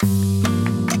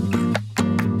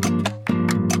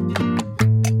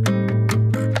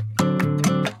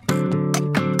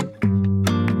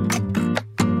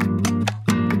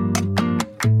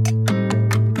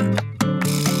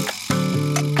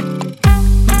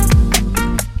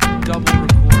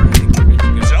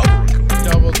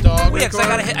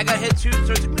hit two.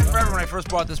 So it took me forever when I first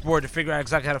bought this board to figure out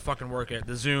exactly how to fucking work it.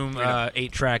 The Zoom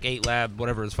 8-track, 8-lab,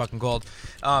 whatever it's fucking called.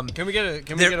 Can we get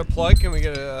a plug? Can we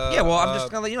get a? Yeah, well, I'm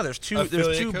just gonna let you know. There's two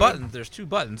code? buttons. There's two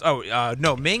buttons. Oh,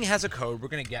 no, Ming has a code. We're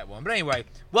gonna get one. But anyway,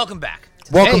 welcome back.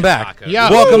 Welcome back. Taco. Yeah,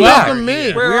 welcome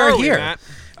me. Where we are are we, here. Matt?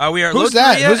 We are Who's Loteria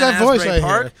that? Who's that and voice Asbury I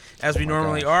Park, hear? as we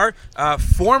normally are.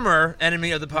 Former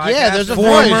enemy of the podcast. Yeah, there's a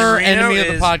Former voice. enemy of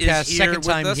the Is podcast, here second with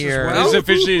time us as here. well. This is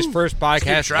officially his first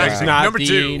podcast. track. It's not Number the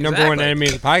two. number one Exactly. enemy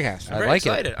of the podcast. I'm I very like it.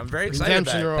 excited. I'm very excited.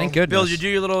 Redemption about it. roll. Thank goodness. Bill, did you do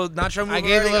your little nacho move I gave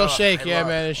a already? little Oh, shake, I yeah, love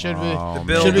man. It should Oh, be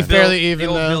Bill, should be Bill- fairly even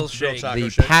the old though. Bill shake.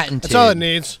 The patented. That's all it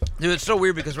needs. Dude, it's so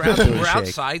weird because we're Shake.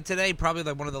 outside today. Probably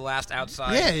like one of the last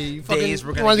outside Yeah, you fucking days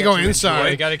we're gonna wanted to get go enjoy. inside.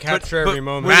 You got to capture But- every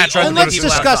moment. we're the And only let's people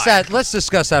discuss outside. that. Let's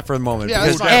discuss that for a moment. Yeah,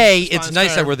 because that's fine. A, It's it's fine, nice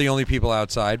fair. that we're the only people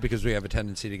outside because we have a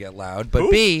tendency to get loud.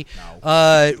 But B,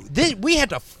 we had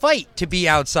to fight to be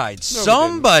outside.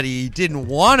 Somebody didn't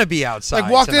want to be outside.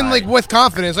 Like walked in tonight. like with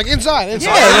confidence, like inside. Yeah,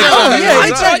 inside. like, oh, yeah, I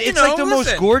it's, thought, it's you like know, the most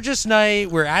listen. gorgeous night.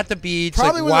 We're at the beach.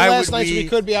 Probably like, one of the why last would nights we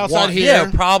could be outside want- here.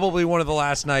 Yeah, probably one of the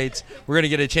last nights we're gonna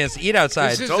get a chance to eat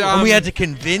outside. This is, and we had to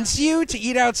convince you to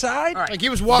eat outside. Like he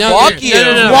was walking. Fuck in. you.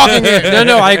 No. Walking in.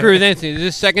 No, I agree with Anthony. This is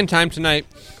the second time tonight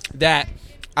that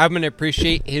I'm going to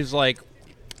appreciate his, like,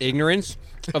 ignorance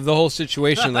of the whole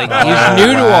situation. Like, he's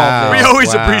new to all Wow. this. We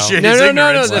always Wow. appreciate No. his The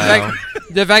ignorance.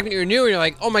 fact that you're new and you're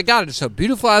like, oh my god, it's so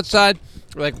beautiful outside.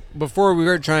 Like before, we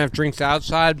were trying to have drinks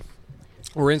outside.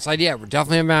 We're inside. Yeah, we're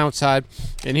definitely having outside.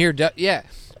 And here, yeah,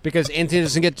 because Anthony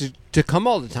doesn't get to come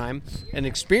all the time and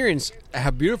experience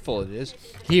how beautiful it is.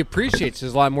 He appreciates it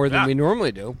a lot more than we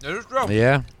normally do. It is true.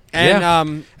 Yeah. And yeah.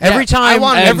 yeah, Every I time,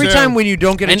 want every him time to. when you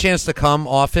don't get a And- chance to come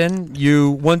often,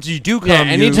 once you do come, Yeah,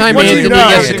 anytime Once Anthony you know,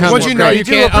 gets to come, once you know, you you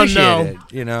do can't appreciate unknow.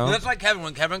 it. You know. That's like Kevin.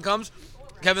 When Kevin comes,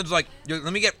 Kevin's like,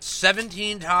 let me get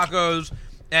 17 tacos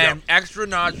and extra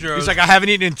nachos. He's like, I haven't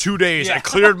eaten in 2 days. I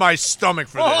cleared my stomach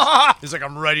for this. He's like,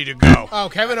 I'm ready to go. Oh,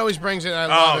 Kevin always brings it. I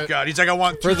love Oh, it. God. He's like, I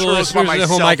want 2 for the churros by listeners at myself.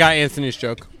 home, I got Anthony's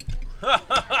joke.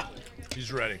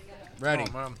 He's ready. Ready.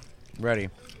 Oh, man. Ready.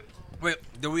 Wait,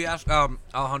 did we ask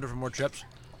Alejandro for more chips?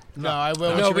 No, I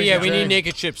will. No, but yeah, we need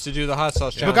naked chips to do the hot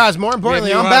sauce challenge. But guys, more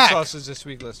importantly, we have I'm new hot back. sauces this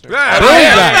week, listeners. Yeah, Billy's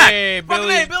yeah, back. Hey, Fucking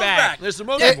Billy's Bill's back. That's the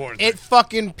most It, important it thing.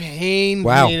 fucking pained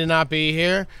Wow. me to not be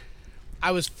here.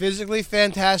 I was physically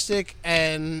fantastic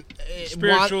and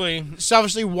Spiritually.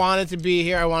 selfishly wanted to be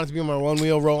here. I wanted to be on my one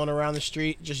wheel rolling around the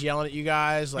street, just yelling at you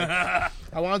guys. Like I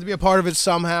wanted to be a part of it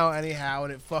somehow, anyhow,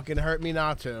 and it fucking hurt me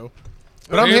not to.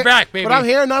 But I'm You're here, back, baby. But I'm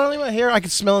here. Not only am I here, I can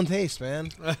smell and taste,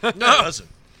 man. No. Listen,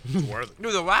 it's worth it.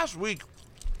 Dude, the last week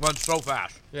went so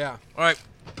fast. Yeah. All right.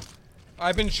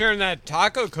 I've been sharing that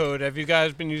taco code. Have you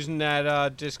guys been using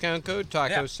that discount code,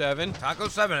 Taco7? Taco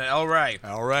 7 at El Rey.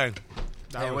 All right.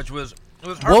 Which was What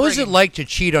was it heartbreaking. like to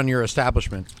cheat on your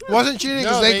establishment? Wasn't cheating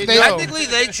because No, they they- Technically,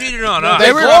 they cheated on us.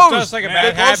 They were- That's like a bad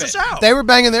They closed habit. us out. they were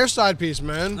banging their side piece,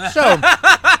 man. So,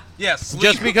 Yes.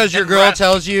 just because your girl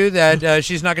tells you that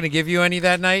she's not going to give you any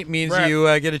that night means Right.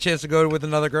 you get a chance to go with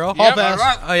another girl? Hall pass.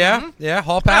 Oh, yeah? Yeah,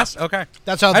 hall pass? Okay.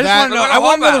 That's how I just that want to know. Look at I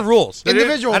want to hall know the rules.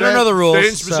 individual. I don't man. know the rules. They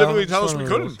didn't specifically so- tell us so we the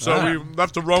couldn't, rules. so we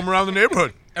have to roam around the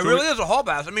neighborhood. It really is a hall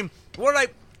pass. I mean, what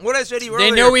did I say to you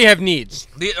earlier? They know we have needs.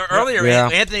 Earlier, Yeah.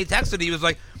 Anthony texted. He was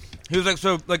like,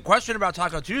 so like question about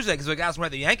Taco Tuesday because like asked him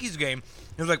at the Yankees game.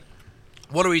 He was like,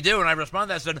 what do we do? And I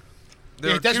responded. I said,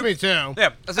 Yeah, that's me too. Yeah,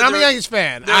 I And said I'm a there- Yankees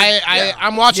fan. yeah.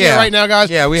 I'm watching Yeah. it right now, guys.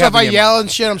 Yeah, we so have if I the game yell on.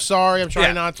 and shit, I'm sorry. I'm trying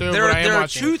Yeah. not to, There, but I am there are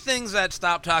watching. two things that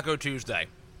stop Taco Tuesday.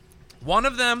 One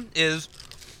of them is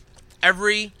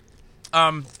every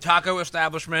taco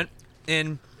establishment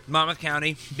in Monmouth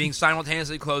County being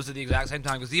simultaneously closed at the exact same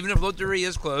time. Because even if Loteria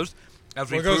is closed, as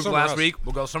we We'll go proved somewhere last else. week,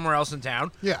 we'll go somewhere else in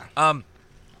town. Yeah.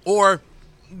 Or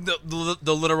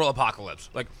the literal apocalypse.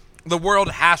 Like the world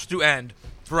has to end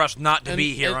for us not to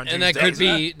be here on and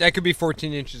Tuesday. that could be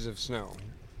 14 inches of snow.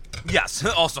 Yes,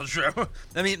 also true.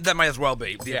 I mean, that might as well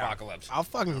be the apocalypse. I'll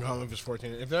fucking come if it's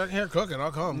 14. If they're here cooking,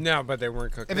 I'll come. No, but they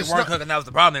weren't cooking. If They it's weren't not- cooking. That was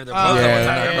the problem. They were Oh, closed. yeah, all the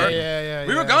time, yeah, remember? yeah.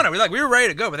 We were gonna. We were ready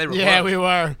to go, but they were Yeah, closed. we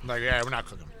were. Like, yeah, we're not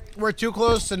cooking. We're too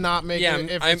close to not make Yeah, it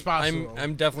if I'm, it's possible.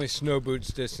 I'm definitely snow boots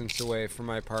distance away from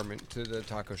my apartment to the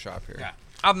taco shop here. Yeah.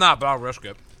 I'm not, but I'll risk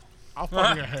it. I'll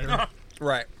fucking hit him.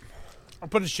 Right. I'll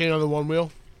put his chain on the one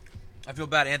wheel. I feel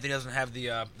bad. Anthony doesn't have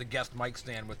the guest mic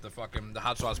stand with the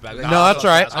hot sauce bag. No, that's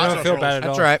right. I don't feel bad at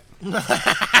That's all. right.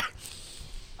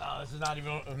 This is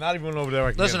not even over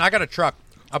there. Listen, I got a truck.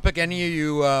 I'll pick any of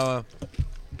you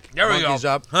There we go. monkeys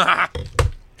up.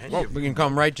 We can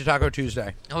come right to Taco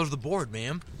Tuesday. How's the board,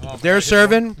 man? If they're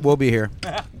serving, we'll be here.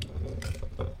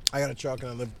 I got a truck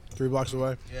and I live 3 blocks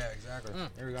away. Yeah, exactly.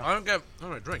 Here we go. I don't get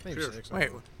a drink. Maybe Cheers. 6. Wait.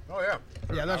 Oh yeah.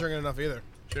 Yeah, I'm not drinking enough either.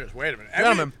 Cheers. Wait a minute.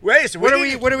 Gentlemen, Wait. So What are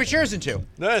we cheersing to?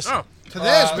 This. Oh, To this,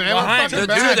 man. We're behind fucking the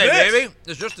back. Tuesday, This. baby.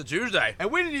 It's just a Tuesday. And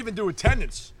we didn't even do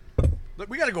attendance. Look,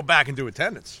 we got to go back and do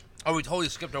attendance. Oh, we totally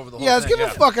skipped over the whole Yeah, let's thing. give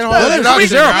a fucking whole Listen, introduction, is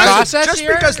there a guys. process Just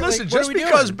here? because, Like, listen, what are just we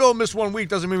because doing? Bill missed 1 week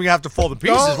doesn't mean we have to fall to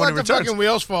pieces Don't when let he the returns. fucking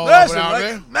wheels fall off Listen, without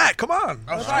like, me. Matt, come on.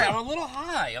 I'm sorry, I'm a little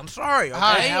high. I'm sorry. Okay?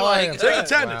 Hi, how are you? Take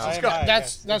attendance. Let's go.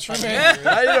 That's for me.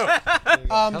 How you doing?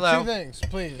 Hello. 2 things,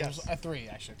 please. 3,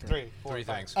 actually. 3. Three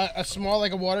things. A small,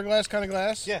 like a water glass kind of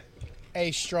glass. Yeah.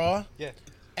 A straw. Yeah.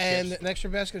 And an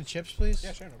extra basket of chips, please.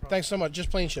 Yeah, sure, no problem. Thanks so much.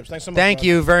 Just plain chips. Thanks so much. Thank bud.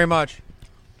 you very much.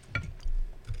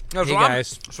 No, Hey,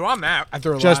 guys. So I'm Matt. I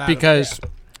threw a lot Just at him. because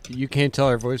you can't tell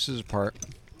our voices apart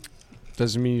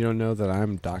doesn't mean you don't know that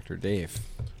I'm Dr. Dave.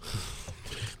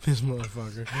 This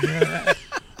motherfucker.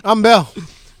 I'm Bill.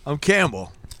 I'm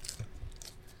Campbell.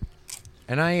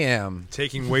 And I am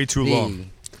Taking way too the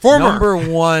long. number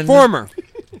one. Former.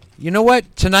 You know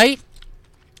what? Tonight,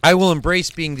 I will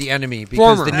embrace being the enemy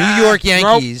because Former. the New York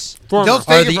Yankees Former. Don't are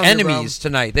take it the from you, bro. enemies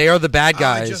tonight. They are the bad I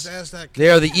guys. just asked that. They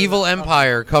are the evil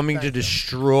empire coming to Thank you.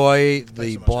 destroy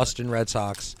the so much, Boston Red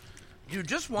Sox. Dude,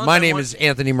 just once. My name is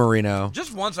Anthony Marino.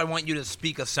 Just once, I want you to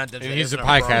speak a sentence. And he's a in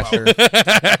promo. podcaster.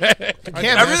 I can't, man.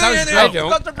 That's how Everything it's in built. there.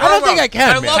 Got the I don't promo. think I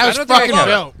can, man. love I it. That's don't think I fucking can.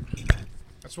 built.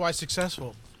 That's why it's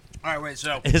successful. All right, wait.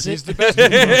 So, Is He's it? the best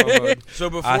in promo mode. so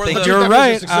before I think the you're Definition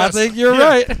right. of success. I think you're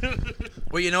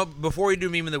right. well, you know, before we do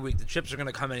meme of the week, the chips are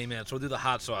gonna come any minute. So we'll do the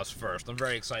hot sauce first. I'm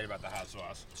very excited about the hot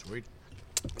sauce. Sweet.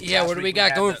 Yeah, Last what do week we we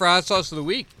got had going the- for hot sauce of the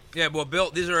week? Yeah, well, Bill,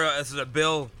 this is a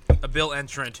Bill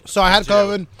entrant. So I had So-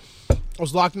 COVID. I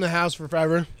was locked in the house for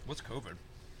forever. What's COVID?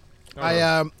 I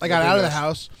got out of the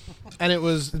house, and it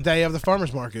was the day of the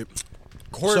farmers market.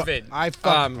 Corvid.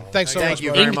 So thanks so thank much. you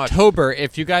brother. very much. Inktober.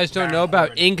 If you guys don't know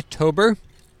about Inktober,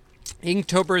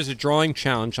 Inktober is a drawing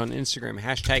challenge on Instagram,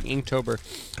 hashtag Inktober,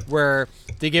 where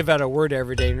they give out a word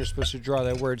every day and you're supposed to draw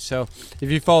that word. So if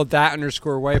you followed that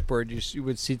 _whiteboard, you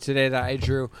would see today that I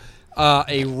drew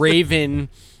a raven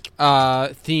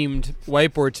themed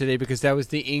whiteboard today because that was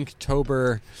the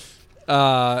Inktober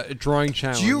drawing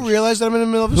challenge. Do you realize that I'm in the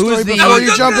middle of a Who's story the- before I was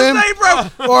you jump in?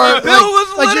 Or Bill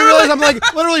was like you realize I'm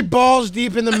like literally balls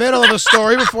deep in the middle of a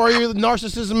story before your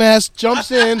narcissism ass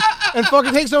jumps in and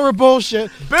fucking takes over bullshit.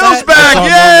 Bill's That- back!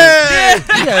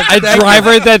 Yeah. A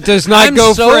driver that does not I'm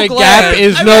go so for a glad. gap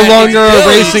is I'm no glad longer a Bill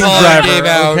racing came driver.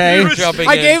 out. Okay. You were jumping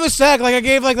I in. gave a sec, like I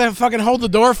gave like that fucking hold the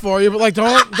door for you, but like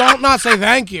don't not say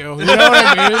thank you. You know what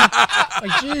I mean?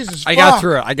 Like Jesus. I got fuck.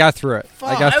 through it. I got through it.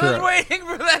 I got I through was it. waiting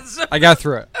for that. So I got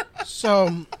through it.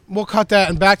 So we'll cut that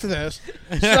and back to this.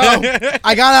 So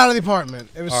I got out of the apartment.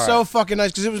 It was so fucking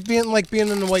nice because it was being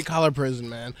in a white collar prison,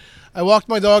 man. I walked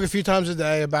my dog a few times a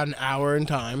day, about an hour in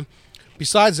time.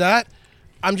 Besides that,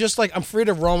 I'm just like I'm free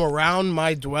to roam around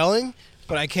my dwelling,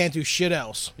 but I can't do shit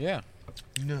else. Yeah.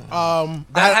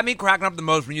 that had me cracking up the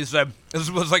most when you said this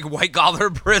was like white collar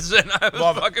prison. I was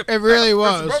Love it. fucking. It really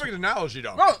That's a was. perfect analogy,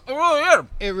 though. Oh, it really is.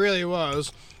 It really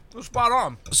was. It was spot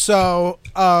on. So,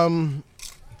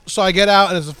 so I get out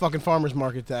and it's a fucking farmer's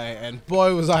market day, and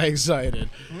boy was I excited.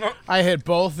 I hit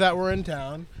both that were in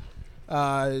town,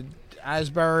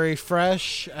 Asbury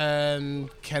Fresh and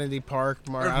Kennedy Park.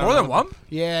 There's more than one?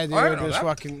 Yeah, dude. I didn't know Just that.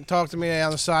 fucking talk to me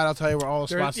on the side. I'll tell you where all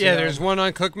the spots. Yeah, are. there's one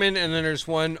on Cookman, and then there's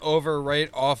one over right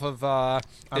off of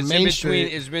it's Main in between. Street.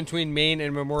 It's between Main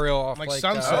and Memorial, off like like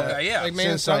Sunset. Okay, yeah. like Main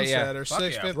and Sunset, Sunset yeah. or Fuck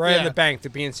 6th, yeah. 5th. right in yeah. the bank, the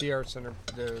BNC Art Center.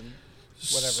 The whatever.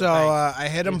 So bank. I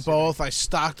hit them both. I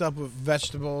stocked up with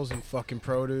vegetables and fucking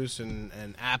produce and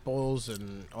apples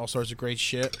and all sorts of great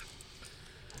shit.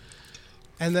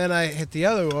 And then I hit the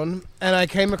other one, and I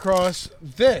came across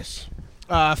this.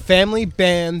 Family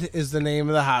Band is the name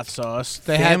of the hot sauce.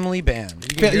 They Family band.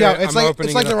 can do yeah, it. it's I'm like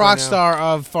opening the it up rock right now. star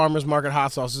of farmers market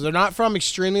hot sauces. They're not from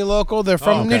extremely local. They're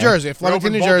from New okay. Jersey,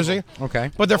 Flemington, New opened both of Jersey,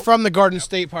 Okay. but they're from the Garden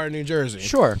State part of New Jersey.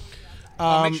 Sure.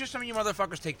 Make sure some of you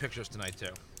motherfuckers take pictures tonight too.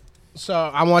 So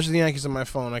I'm watching the Yankees on my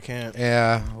phone. I can't.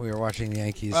 Yeah, we were watching the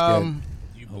Yankees. Um,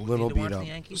 You A little need to watch beat the up.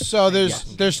 Yankees? So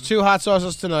there's two hot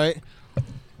sauces tonight.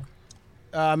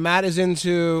 Matt is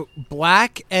into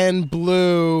black and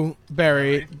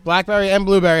blueberry, blackberry and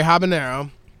blueberry habanero.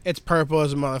 It's purple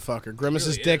as a motherfucker.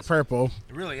 Grimace's really dick is. purple.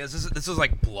 It really is. This is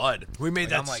like blood. We made Like,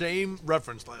 that I'm like- same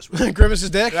reference last week.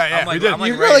 Grimace's dick. Yeah, I'm like, we did. I'm like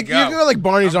You go ready like to go. you go like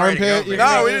Barney's I'm ready to go, armpit. baby.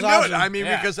 No, we It's didn't do it. awesome. I mean,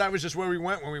 Yeah. because that was just where we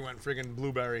went when we went friggin'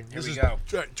 blueberry. Here This we is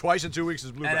go. Twice in 2 weeks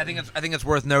is blueberry. And I think it's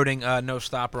worth noting no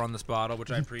stopper on this bottle, which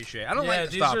I appreciate. I don't yeah, like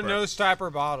the these stopper. are no stopper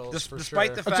bottles.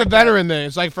 Despite the fact It's a veteran thing.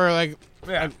 It's like for like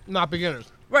Yeah. not beginners.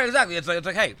 right, exactly. It's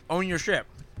like hey, own your shit.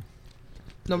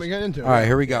 No, but you're getting into it. All right,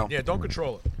 here we go. Yeah, don't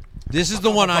control it. This is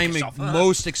the one I'm yourself.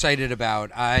 most excited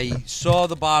about. I saw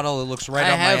the bottle. It looks right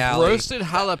I up my have alley. roasted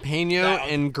jalapeno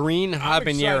and green I'm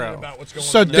excited habanero. about what's going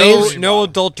So on. No, Dave's- no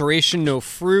adulteration, no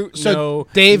fruit, So no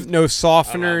Dave- no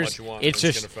softeners. what you want. It's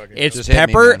I'm just just gonna fucking- it's Just hit me,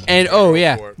 pepper man. and oh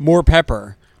yeah, for it. more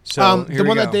pepper. So the here we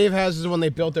one go. that Dave has is the one they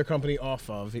built their company off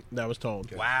of. That was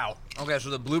told. Wow. Okay, so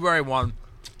the blueberry one,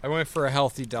 I went for a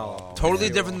healthy dollar. totally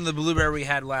different than the blueberry we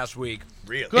had last week.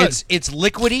 Really? Good. It's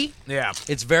liquidy. Yeah.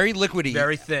 It's very liquidy.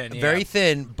 Very thin, yeah. Very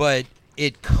thin, but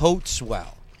it coats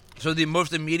well. So the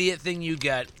most immediate thing you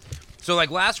get. So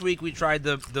like last week we tried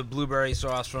the blueberry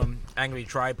sauce from Angry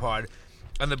Tripod,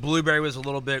 and the blueberry was a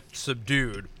little bit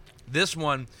subdued. This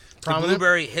one, Prominent? the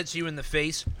blueberry hits you in the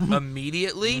face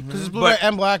immediately. Because it's blueberry but-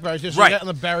 and blackberry. Just Right. you're getting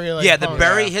the berry. Like, yeah, the punk.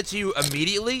 berry hits you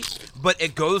immediately, but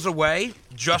it goes away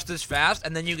just as fast,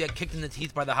 and then you get kicked in the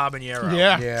teeth by the habanero.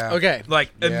 Yeah. Yeah. Okay. Like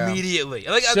Yeah. immediately.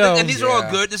 Like, So- and these are all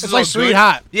Yeah. good. This It's is like all sweet good.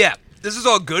 hot. Yeah, this is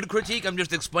all good critique. I'm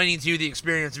just explaining to you the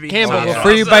experience of eating. Campbell, sauce.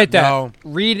 before you bite that, No.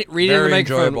 read in the Very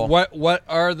microphone. enjoyable. What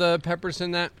are the peppers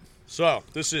in that? So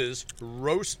this is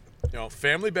roast,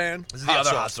 Family Band. This is the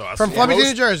other hot sauce. From Flemington,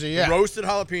 New Jersey. Yeah. Roasted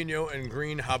jalapeno and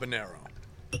green habanero.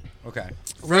 Okay.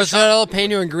 Roasted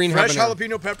jalapeno and green Fresh habanero.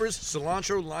 jalapeno peppers,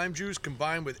 cilantro, lime juice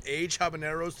combined with aged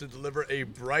habaneros to deliver a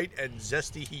bright and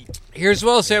zesty heat. Here's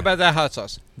what I'll say about that hot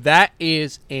sauce. That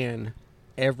is an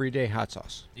everyday hot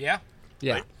sauce. Yeah.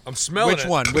 Yeah. I'm smelling Which it.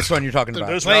 one? Which one you're talking about?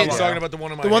 This one I was talking about the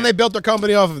one in my The one they hand. built their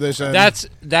company off of. They said. That's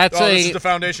Oh, this is a. the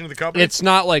foundation of the company? It's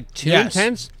not like too Yes.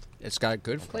 intense. It's got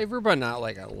good flavor, but not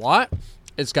like a lot.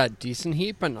 It's got decent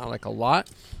heat, but not like a lot.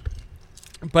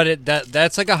 But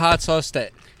that's like a hot sauce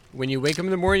that when you wake up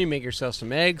in the morning, you make yourself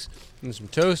some eggs and some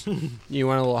toast. You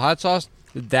want a little hot sauce.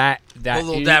 That A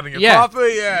little you- dab in your yeah.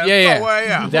 coffee. Yeah. Yeah, No way,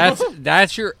 yeah.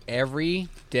 That's your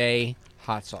everyday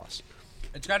hot sauce.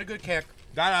 It's got a good kick.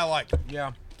 that I like.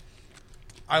 Yeah.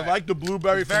 I like the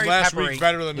blueberry It's from very last peppery. week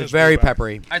better than this. It's very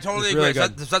blueberry. peppery. I totally It's agree. really So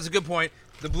good. that's a good point.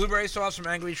 The blueberry sauce from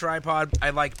Angry Tripod,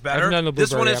 I like better. done the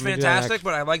This one blueberry. is I'm gonna do that fantastic, next.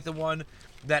 but I like the one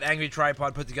that Angry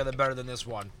Tripod put together better than this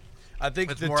one. I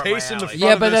think It's the more up taste my in the alley. front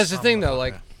Yeah, of but this, that's the thing though.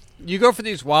 Like, you go for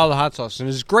these wild hot sauces, and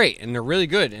it's great, and they're really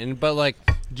good. But like,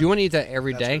 do you want to eat that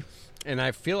every day? And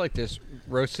I feel like this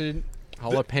roasted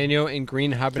jalapeno and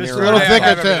green habanero. This a little Yeah, thicker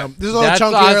yeah, too. yeah. This is a little That's the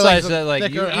chunkier. hot like, sauce that like you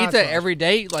thicker eat hot that sauce. every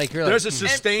day. Like you're There's a like,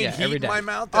 sustained yeah, heat every in day. my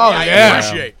mouth Oh, that I yeah.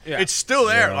 appreciate. Yeah. It's still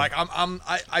there. Yeah. Like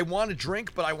I want to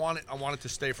drink, but I want it to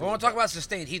stay for. I a want to little talk about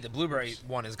sustained heat. The blueberry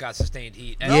one has got sustained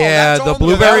heat. And Yeah, that's the all-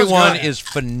 blueberry that was one good. is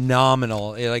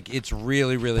phenomenal. It's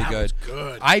really, really good.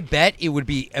 good. I bet it would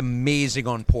be amazing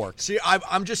on pork. See,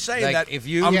 I'm just saying Like that if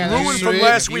you, I'm Yeah, ruined that's from sweet.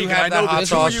 last if week, you and I have know that hot the two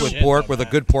sauce of with you, pork with a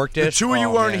good pork the dish. two of you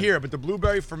oh, weren't man. here, but the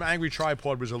blueberry from Angry Tripod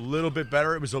was a little bit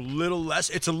better. It was a little less.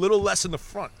 It's a little less in the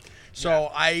front. So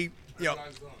it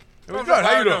was good.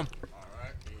 How you doing?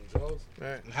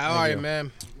 How are you,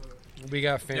 man? We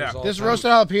got fans. Yeah. all This the time.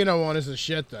 roasted jalapeno one is the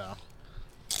shit though.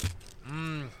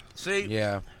 See,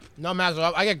 Yeah, No matter.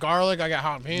 I get garlic. I get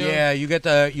jalapeno. yeah. You get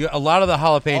a lot of the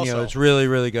jalapeno. Also- It's really,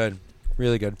 really good.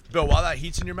 Really good. Bill, while that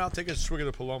heat's in your mouth, take a swig of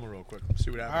the Paloma real quick. See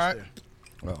what happens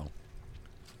All right.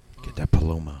 Oh, get that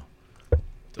paloma. there.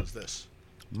 Does this.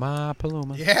 My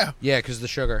paloma. Yeah. Yeah, because the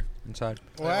sugar inside.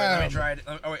 Let Wow. me try it.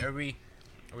 Oh wait, are we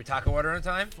taco ordering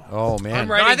time? Oh man. I'm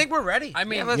No, ready. I think we're ready. I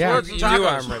mean, yeah, let's yeah. order some You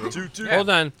tacos. are ready. Two. Hold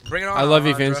on. Bring it on. I love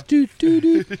you, Alejandro. fans. Doo,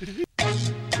 doo,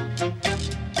 doo.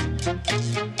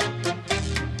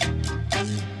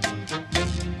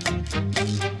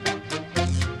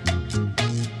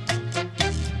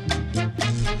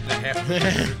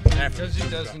 Because he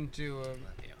doesn't do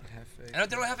I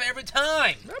don't have it every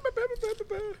time.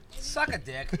 Suck a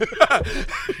dick.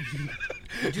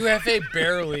 do FA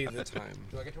barely the time.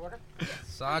 Do I get to order?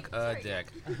 Suck a dick.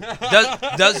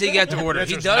 Does he get to order?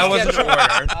 He does get to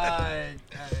order.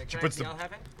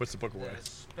 Puts the book away.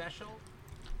 Special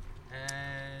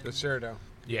and The Cerdo.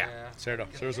 yeah, Sarah,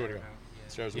 Sarah's the way to go.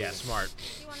 Sarah's the way yeah, to go. smart. Do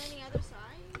you want any other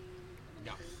side?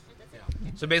 No.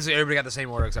 So basically, everybody got the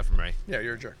same order except for me. Yeah,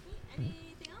 you're a jerk. Anything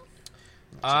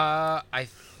else? I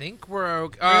think we're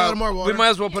okay. a little more water. We might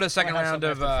as well put a second round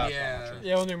of. Yeah,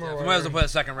 we'll need more We might as well put a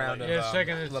second round of. Yeah,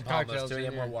 second is La Palmas cocktails too. in Yeah,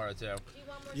 here. more water too. Do you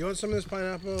want more? You want some of this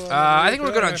pineapple? I think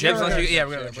we're good on chips. Yeah, Unless you, okay. yeah,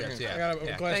 we're good on chips. Yeah. I got a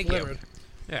Yeah, glass thank you. delivered.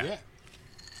 Yeah. Yeah.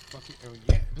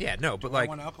 Yeah. No, but I like.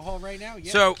 want alcohol right now?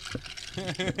 Yeah. So,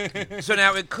 so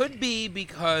now it could be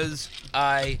because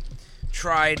I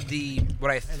tried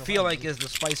what I feel like is the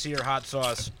spicier hot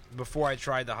sauce before I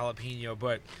tried the jalapeno,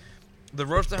 but the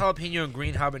roasted jalapeno and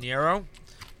green habanero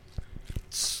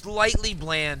slightly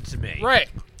bland to me. Right.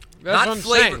 That's Not what I'm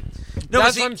flavor. saying. No, but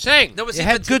That's see- what I'm saying. No, but see, It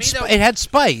had but to good. me, though- It had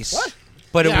spice. What?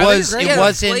 But Yeah, I it think was. it's great. It yeah,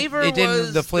 wasn't. The flavor It didn't.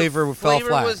 was, The flavor fell flavor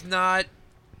flat. was not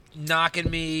knocking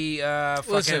me.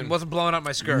 Fucking Listen. wasn't blowing up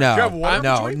my skirt. No, Do you have water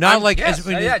no, between? not like Yes, as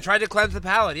yeah, I tried to cleanse the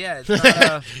palate. Yeah, it's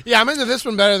not, Yeah, I'm into this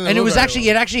one better than. and the it was blueberry actually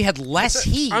one. it actually had less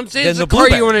heat I'm saying than it's the a car you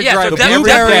blueberry. want to Yeah, drive. so The definitely-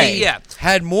 blueberry yeah.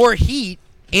 had more heat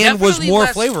and was definitely more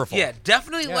less, flavorful. Yeah,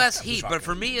 definitely less heat. But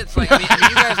for me, it's like I mean,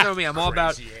 you guys know me. I'm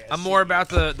more about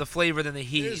the flavor than the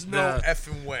heat. There's no The-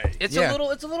 effing way. it's Yeah. a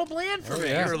little bland for me.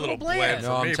 yeah. It's a little bland. No,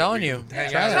 for I'm me, telling but we you. can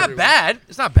hang Try out it. It's not everywhere. bad.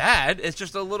 It's not bad. It's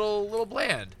just a little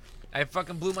bland. I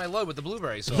fucking blew my load with the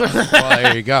blueberry sauce. Well,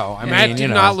 there you go. I Matt, mean, do you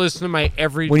know. not listen to my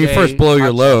everyday. When you first blow your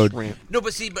hot sauce load. rant. No,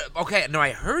 but see, okay, no,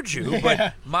 I heard you,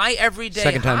 but my everyday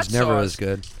Second hot time's never sauce as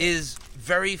good. is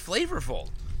very flavorful.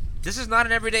 This is not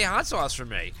an everyday hot sauce for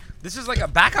me. This is like a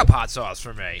backup hot sauce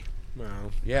for me. Wow.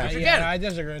 Yeah. Forget Yeah, it. I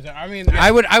disagree with that. I mean,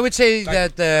 I would say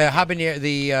that the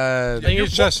habanero, I think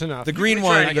it's just enough. the green Let me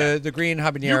try it one, again. the green You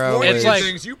habanero. pointing is- It's at like-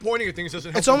 things. You pointing at things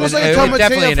doesn't help. it's almost like It a was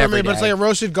definitely tomatillo an for me, but it's everyday. like a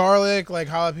roasted garlic, like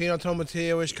jalapeno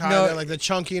tomatillo-ish kind of, No. like the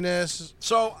chunkiness.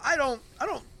 So I don't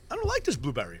like this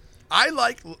blueberry. I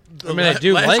like. I mean, I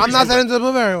do like I'm not that into the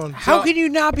blueberry one. How can you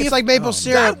not be? It's like maple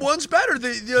syrup. That one's better.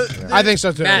 The I think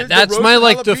so too. Matt, the that's roasted my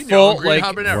like jalapeno default and green like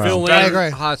habanero. fill I agree.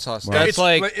 in hot sauce. Right. That's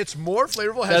like it's more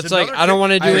flavorful. Has that's like another I don't kick.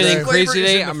 want to do I anything agree. crazy Flavor is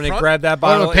today. in I'm the gonna front. grab that I want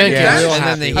a bottle. pancake. Yeah, Real and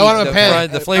then the happy. heat, I want a the, pan-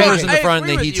 front, the flavors in the I front, agree and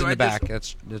the with heat's you. in the I back.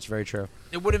 just- That's very true.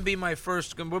 It wouldn't be my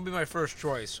first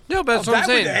choice. No, but that's what I'm That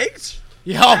with saying. eggs?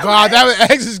 Yeah, oh god, that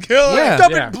with eggs is killer. Yeah.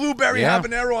 Dumping Yeah. blueberry Yeah.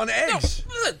 habanero on No, eggs.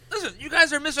 listen, you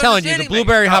guys are Telling misunderstanding you, the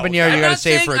blueberry me. habanero I'm you got to not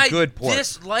save saying for a I good pork.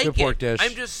 dislike Good pork it. dish.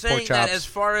 I'm just pork saying that chops. as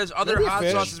far as other Maybe a hot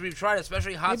fish. sauces we've tried,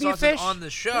 especially hot Maybe a sauces fish. on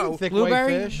the show, Thick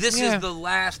Blueberry? white fish. this Yeah. is the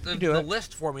last of do the it.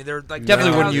 list for me. They're like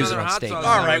Definitely wouldn't 10,000 use it other on hot steak. sauces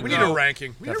All All I right, would we need a go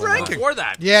ranking. We need a Definitely ranking. before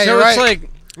that. Yeah, So you're it's right. like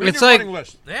We need it's a like running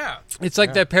list. Yeah. it's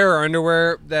like that pair of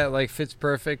underwear that like fits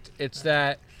perfect. It's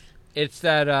that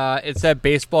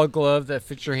baseball glove that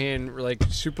fits your hand like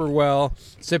super well.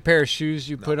 It's that pair of shoes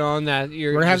you put on that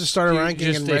you're. We're gonna have to just- start a you ranking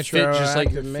just, and they fit just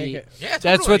like your retroactive make feet. it. Yeah, That's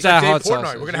totally. what that Dave hot Portnoy.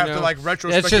 sauce is. We're gonna you have to know? like That's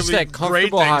retrospectively just that grade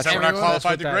comfortable things hot that we're sauce. not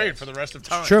qualified That's to what grade that for the rest of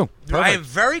time. True. I am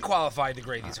very qualified to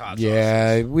grade these hot sauces.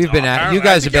 Yeah, we've been at. You I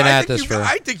guys have think been I at think this you- for.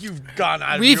 I think you've gone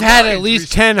out. of We've your had mind at least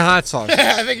recently. 10 hot sauces.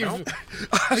 I think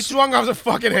you swung off the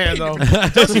fucking hand though.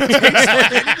 Does it taste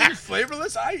like anything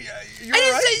flavorless? You're I didn't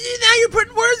right. say. Now you're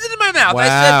putting words into my mouth.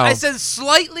 Wow. I said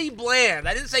slightly bland.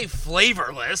 I didn't say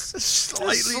flavorless.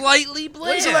 Slightly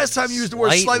bland. When's the last time you used the word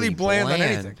Slightly slightly bland on bland.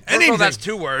 anything? First of all, Anything. that's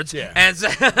two words. Yeah. And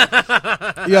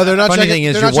Yeah, they're not Funny checking. thing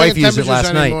is, they're your not wife checking used it temperatures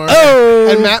last night. anymore. Oh,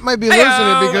 And Matt might be losing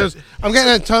Hey-o. it because I'm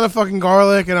getting a ton of fucking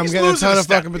garlic and I'm He's getting a losing ton a of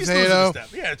step. fucking He's losing a potato. step.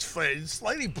 Yeah, it's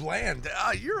slightly bland.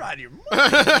 You're out of your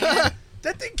mind. man.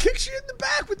 That thing kicks you in the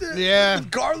back with the Yeah. with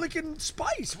garlic and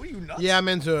spice. What are you nuts? Yeah, I'm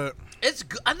into it. it's.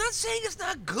 I'm not saying it's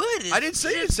not good. It's I didn't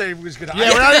say it was good. Yeah,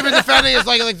 we're not even defending it's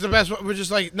like the best one. We're just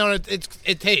like, no, it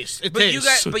tastes. It But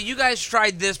tastes. you guys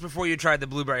tried this before you tried the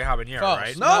blueberry habanero, False.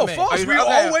 right? No, Not me. false. Oh, We okay,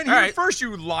 all went here all right. first,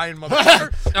 you lying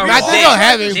motherfucker. No, We Matt all did Dave, go went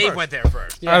heavy. Dave first. went there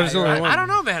first. I was the only I one. don't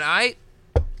know, man. I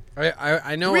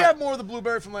Do know. we have more of the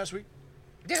blueberry from last week?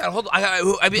 Yeah, hold on.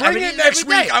 I've been Bring eating it next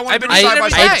every day. week. I want I've to been do eating side by every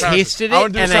side. day. I tasted it, I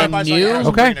want to do and side I by side knew-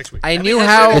 comparison Okay. next week. I knew mean,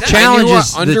 how that's- the challenge I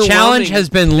is knew the how challenge underwhelming has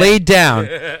been laid down.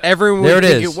 everyone There would it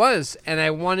think is. it was, and I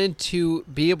wanted to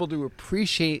be able to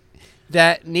appreciate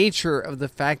that nature of the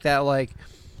fact that like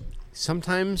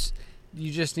sometimes you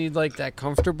just need like that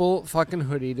comfortable fucking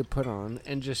hoodie to put on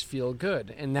and just feel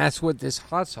good, and that's what this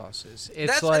hot sauce is. It's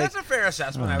That's, like that's a fair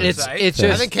assessment, I would it's say. it's I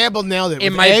just think Campbell nailed it. it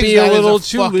With might eggs, be a that is little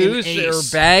too fucking loose ace.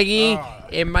 or baggy.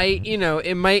 It might,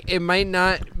 it might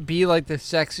not be like the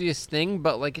sexiest thing,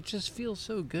 but like it just feels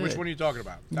so good. Which one are you talking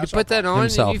about? You That's put that on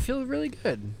Himself. and you feel really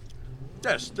good.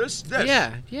 This.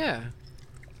 Yeah.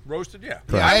 Roasted, yeah.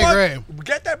 Yeah, I agree.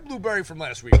 Get that blueberry from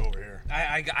last week over here.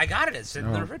 I got it. It's sitting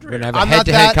in the We're refrigerator. gonna have a I'm not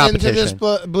head-to-head that into this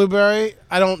competition. blueberry.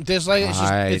 I don't dislike it. It's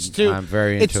just it's too. I'm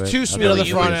very it's into it. too I sweet on the believe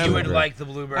you front would, end. you would like the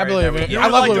blueberry. I believe That it. would- I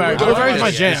love like the blueberry. blueberry. Blueberry's my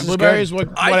This jam. is Blueberry good. is what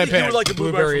I I think you picked. would like the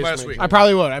blueberry Blueberry from is last my week. I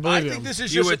probably would. I I believe think you. this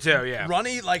is You just would too, yeah.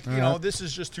 runny. Like this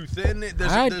is just too thin.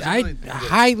 There's I really-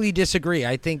 highly disagree.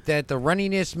 I think that the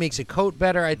runniness makes it coat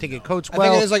better. I think it coats I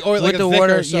well. think it is like oil, like with a the thicker,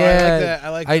 water. so Yeah, I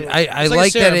like that. I It's like a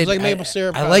like syrup. that. It's It, like maple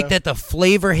syrup I like kinda. that the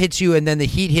flavor hits you and then the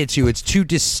heat hits you. It's two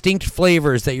distinct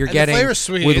flavors that you're And the getting flavor's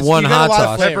sweet. with It's- one you get a hot lot of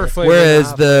sauce. flavor. Flavor Whereas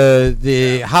and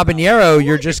the habanero,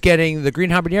 you're just getting the green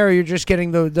habanero. You're just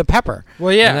getting the pepper.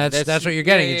 Well, yeah, and that's what you're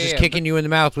getting. yeah, It's yeah, just yeah, kicking you in the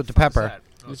mouth with the pepper.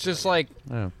 It's just like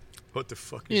What the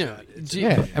fuck is you know. that? Do you,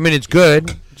 Yeah, I mean it's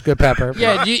good. It's good pepper.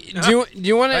 yeah. Do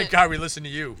you want Thank to God we listen to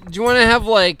you. do you want to have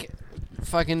like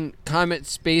fucking Comet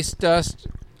Space Dust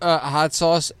hot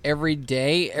sauce every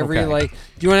day? Okay. Like, do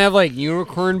you want to have like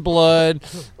unicorn blood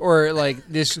or like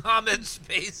this? Common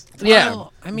space. Yeah.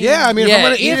 I mean, if I'm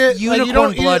gonna eat it, unicorn like, you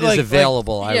don't eat blood it, like- is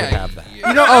available, I yeah. would have that.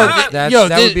 You know,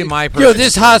 That would be my. Yo, personal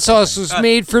this hot sauce was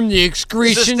made from the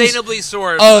excretions. Sustainably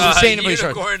sourced. Sustainably sourced.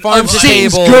 unicorn- Farm to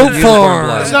Satan's table. goat unicorn farm.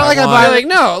 blood. It's not like I want- buy, Like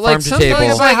no, like Farm to sometimes table.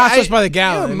 it's I buy like hot sauce by the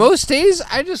gallon. most days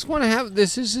I just want to have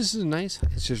this. This is nice.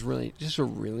 It's just a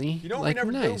really You know what like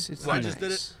we never nice. do? It's I nice. just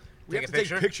did it. We Take have a to take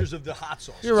picture? pictures of the hot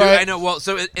sauce. You're Dude, right. I know. Well,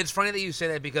 so it's funny that you say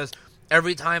that because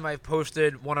every time I've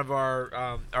posted one of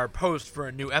our posts for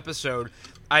a new episode,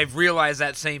 I've realized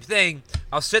that same thing.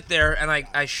 I'll sit there and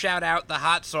I shout out the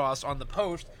hot sauce on the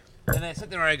post, and then I sit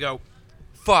there and I go,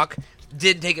 "Fuck."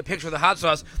 Didn't take a picture of the hot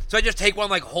sauce, so I just take one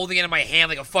like holding it in my hand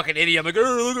like a fucking idiot. I'm like,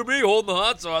 oh, look at me holding the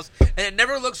hot sauce, and it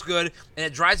never looks good, and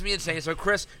it drives me insane. So,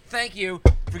 Chris, thank you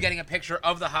for getting a picture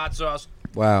of the hot sauce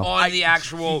Wow. on the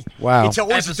actual. Wow. It's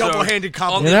always a episode double-handed on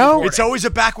compliment. the You know? recording. It's always a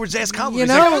backwards ass compliment.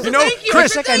 You It's know? like, you know, Thank you.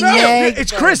 Chris, It's like a no, nag.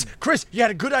 it's Chris. Chris, you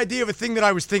had a good idea of a thing that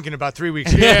I was thinking about 3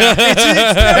 weeks ago. Yeah.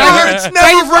 It's never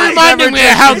Thank you for right. reminding me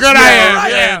of how good I am.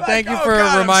 Right. Yeah, Like, thank you oh, for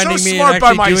God, I'm reminding so me and smart by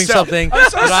actually doing myself. something I'm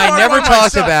so that I smart never by talked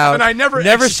myself, about, and I never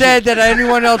said execute. that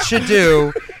anyone else should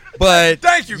do, but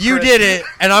Thank you, Chris. did it,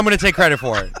 and I'm going to take credit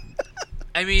for it.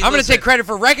 I mean, I'm going to listen, take credit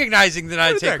for recognizing that I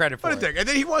What a take dick. credit for What a it. dick. And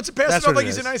then he wants to pass That's it off what like it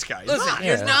he's a is. nice guy. He's Listen, not.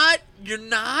 Yeah. you're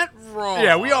not wrong.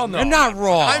 Yeah, we all know. You're not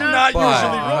wrong. I'm not but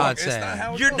usually I'm wrong. not It's saying. not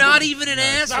how it You're goes. not even an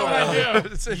asshole.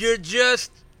 It's- You're just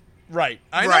right.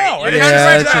 I right. know. You're And Yeah, kind it's of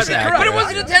right it's about just that. accurate. But it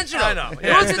wasn't intentional. I know.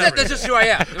 It wasn't that's just who I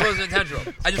am. It wasn't intentional.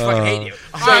 I just fucking hate you.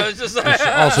 So it's just like,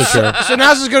 Also true. So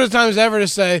now's as good a time as ever to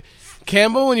say,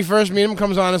 Campbell, when you first meet him,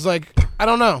 comes on is like, I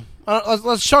don't know.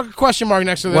 Let's chuck a question mark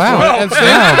next to this Wow. one and say,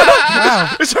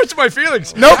 Wow. This hurts my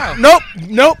feelings. nope,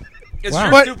 nope, it's Wow.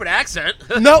 your But- stupid accent.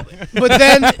 nope. But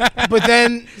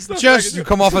then just You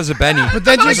come off as a Benny. But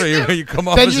then just- you come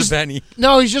off then as just- a Benny.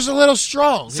 no, he's just a little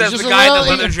strong. He's Says just the a guy in the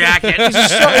little- leather jacket.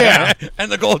 yeah. And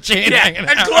the gold chain hanging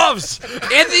And out. gloves.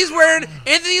 Anthony's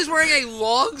wearing a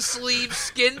long sleeve,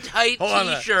 skin tight Hold on a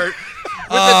minute. T-shirt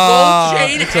with a gold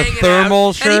chain it's a hanging thermal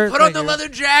out, shirt. and he put on Thank the you. leather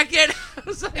jacket. I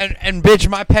was like, And bitch,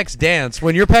 my pecs dance.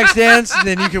 When your pecs dance,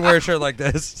 then you can wear a shirt like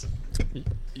this.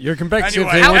 Your convection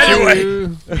Anyway, thing, what anyway. you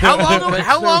do. how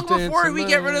long Don't before dance we in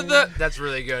get rid of mine. the? That's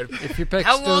really good. If your pecs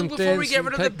How long don't before we dance, get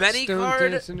rid of your the pecs Benny don't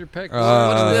card? dance in your pecs, What's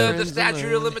the friends statute and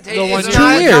of the- limitations? It's Two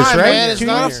not a years, time, right? man. It's 2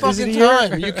 not a years. fucking Is it a year?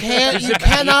 time. You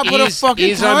cannot put a fucking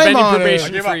He's on time Benny on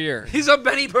probation it. for a year. He's on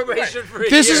Benny probation for a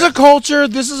This year. is a culture.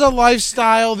 This is a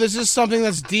lifestyle. This is something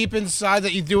that's deep inside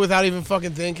that you do without even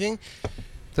fucking thinking.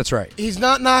 That's right. He's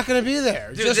not going to be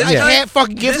there. Dude, Just this I time- can't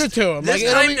fucking give this- it to him. This Like,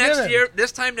 it'll time be next given. year,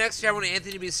 I want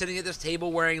Anthony to be sitting at this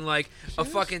table wearing like a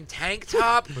fucking tank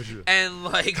top and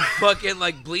like fucking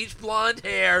like bleach blonde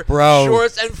hair, Bro,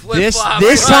 shorts and flip This flops.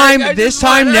 this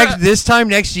time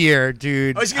next year,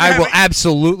 dude, Oh, he's gonna I have will it-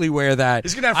 absolutely wear that.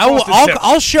 He's gonna have I will. frosted tips.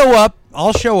 I'll show up.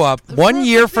 I'll show up 1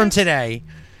 year from today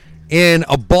in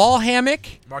a ball hammock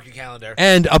Mark your calendar.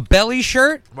 and a belly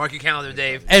shirt Mark your calendar,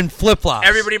 Dave. and flip flops.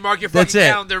 Everybody, mark your That's fucking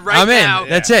it. calendar right I'm in. now.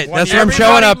 That's it. One That's year. what I'm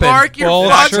showing up Mark in. your Ball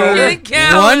fucking shirt.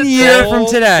 calendar. 1 year from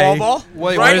today, Ball?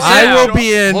 Wait, Right what is now. that? I will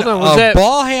be in Hold on, was a that-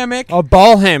 ball hammock, A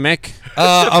ball hammock.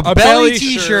 a belly belly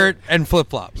t-shirt, and flip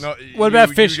flops. No, What about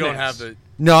you fishnets? don't have the.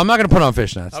 No, I'm not going to put on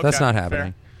fishnets. That's Okay, not fair.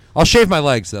 happening. I'll shave my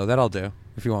legs though. That'll do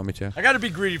if you want me to. I got to be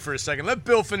greedy for a second. Let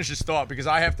Bill finish his thought because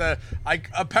I have to. I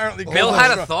apparently. Bill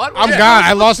had a thought. I'm Yeah. gone.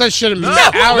 I lost that shit immediately.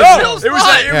 No, Bill's it was.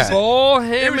 fine. It was. Ball It was,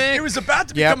 hammock. it was about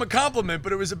to Yep. become a compliment,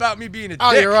 but it was about me being a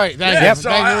Oh, dick. you're right. Thank yeah, you. So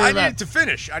Thank you very I much. needed to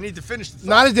finish. I need to finish the thought.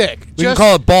 Not a dick. We can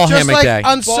call it ball just hammock like day.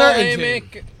 Ball uncertainty.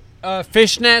 hammock.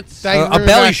 Fishnets. Thank you A very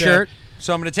belly much, shirt.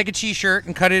 So I'm going to take a t-shirt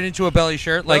and cut it into a belly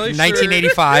shirt, like Belly shirt.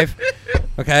 1985.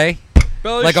 Okay,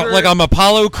 Belly like shirt. like I'm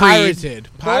Apollo Creed. Pirated.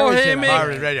 Ball Pirated. hammock.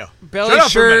 Pirate radio. Belly Shut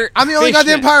up for a minute. shirt. I'm the only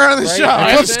goddamn fishnet. pirate on the Right? show. I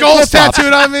Right? have skulls Flip-flops.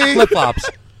 tattooed on me. Flip flops.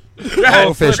 Yeah,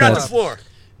 Oh, forgot the fishnets. floor.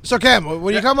 So Cam,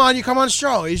 when you come on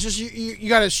strong. He's just you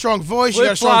got a strong voice. You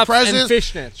got a strong Flip-flops and presence.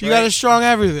 fishnets. You got right? a strong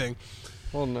everything.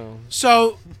 Well, no.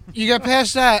 So you get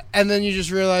past that, and then you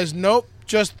just realize, nope,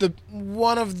 just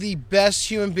one of the best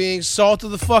human beings, salt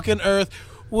of the fucking earth,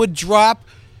 would drop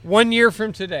 1 year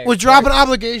from today. an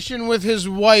obligation with his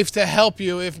wife to help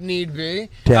you if need be.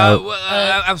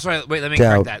 I'm sorry. Wait, let me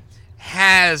Doubt. correct that.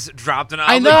 Has dropped an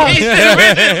I know. obligation.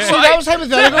 with his So that wife was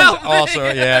hypothetical. to help me. Also,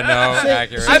 yeah, no,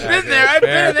 accurate. I've been there. I've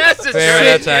been in that situation. Fair,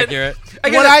 that's accurate.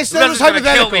 What I said was This is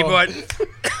gonna kill me, hypothetical.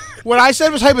 but What I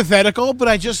said was hypothetical, but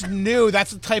I just knew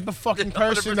that's the type of fucking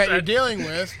person that you're 100%. dealing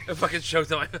with. I fucking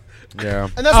choked on my. Yeah.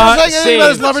 And that's not saying anything about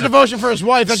his saved. love or devotion for his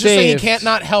wife. That's just saying he Saved. can't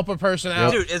not help a person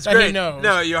out. Dude, it's that great. He knows.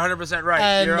 No, you're 100% right.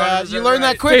 And you're 100% you learn that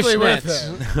right. quickly with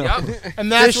Fishnets. him. Yep.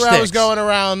 And that's Fish where I was sticks. going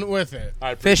around with it.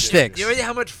 I Fish appreciate sticks. You know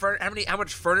how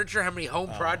much furniture, how many home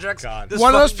projects God. this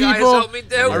One of those fucking guy has people- helped me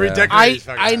do? it. I Yeah. redecorated his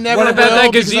fucking I house. never What about will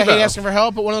that because I gazebo? hate asking for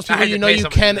help, but one of those I people had you to know pay you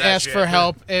somebody can for that ask shit. for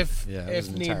help if Yeah, it was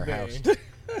an need entire be. house.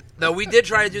 No, we did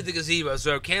try to do the gazebo.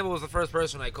 So Campbell was the first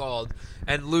person I called,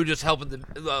 and Lou just happened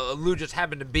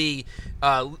to be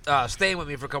staying with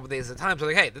me for a couple days at a time. So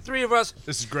like, hey, the three of us,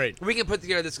 This is great. we can put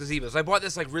together this gazebo. So I bought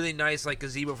this like really nice like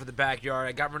gazebo for the backyard.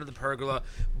 I got rid of the pergola,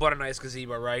 bought a nice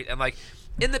gazebo, right? And like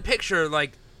in the picture,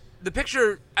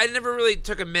 I never really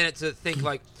took a minute to think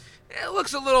like. It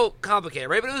looks a little complicated,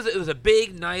 right? But it was a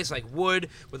big, nice like wood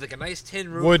with like a nice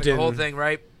tin roof, like, the whole thing,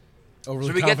 right? Overly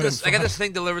So we get confident this. I got fuck. this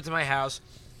thing delivered to my house.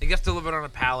 It gets delivered on a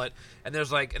pallet, and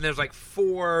there's like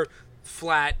 4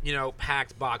 flat,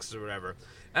 packed boxes or whatever.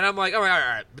 And I'm like, all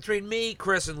right. Between me,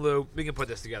 Chris, and Lou, we can put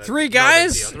this together. Three No big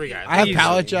guys? deal. 3 guys. I have Easy.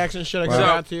 pallet jacks and shit I Wow. got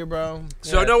out to you, bro.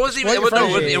 So Yeah. no, it wasn't even.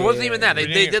 Explain your It wasn't even that. We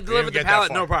They didn't- did we deliver didn't the get that pallet,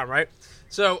 far. no problem, right?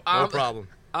 So No problem.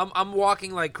 I'm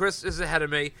walking like Chris is ahead of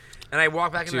me, and I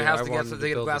walk back into the Dude, house I to get wanted to a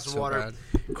build glass it of so water.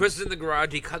 bad. Chris is in the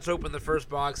garage. He cuts open the first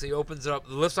box. He opens it up,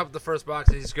 lifts up the first box,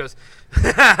 and he just goes. And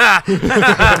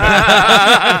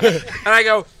I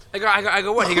go.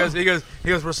 What? He goes.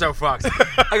 We're so fucked.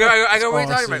 I go. What are you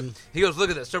talking about? Awesome. He goes. Look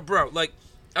at this. So, bro, like,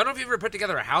 I don't know if you've ever put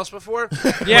together a house before.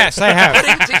 Yes, I Putting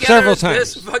have. together Several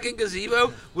this times. fucking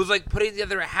gazebo was like putting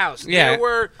together a house. Yeah. There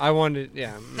were I wanted,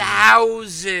 yeah.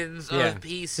 thousands Yeah. of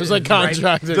pieces. It was like right?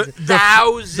 contracted.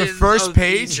 Thousands. The first of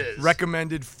page pieces.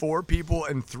 recommended 4 people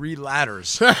and 3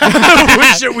 ladders.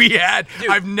 Which we had.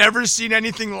 I've never seen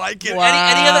anything like it. Wow.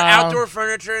 Any other outdoor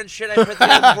furniture and shit I put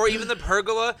together before, even the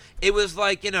pergola, it was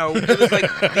like, it was like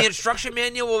the instruction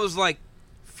manual was like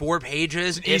 4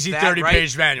 pages. It's an easy if that,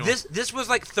 30-page right? manual. This was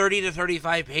like 30 to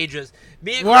 35 pages.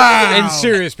 Me and Wow. Chris- And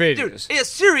serious Dude, pages. it's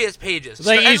serious pages.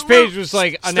 Like And each Lou page was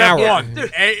like an Step hour. 1.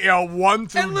 1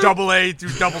 through And Lou- double A through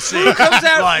double C. comes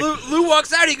out, Like, Lou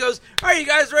walks out, he goes, are you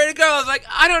guys ready to go? I was like,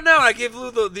 I don't know. I gave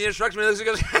Lou the instruction manual. He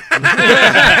goes,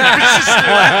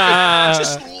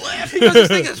 just left. He goes, this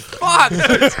thing is fucked.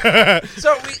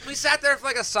 So we sat there for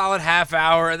like a solid half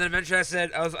hour, and then eventually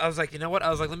I was like, you know what? I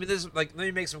was like, let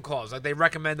me make some calls. Like they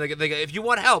recommend, like if you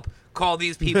want help, call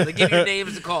these people. They give you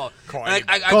names to call. Call And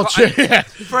anybody. Call yeah.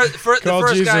 for the Call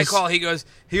first guy I Jesus. call, he goes,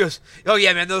 oh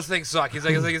yeah, man, those things suck. He's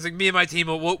like, me and my team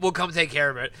will come take care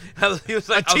of it. He was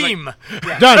like, A team.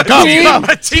 Done. Come.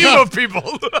 A team of people.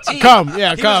 Come.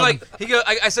 Yeah, He come. was like, he goes,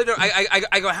 I said, no,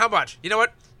 I go, how much? You know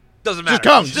what? Doesn't matter.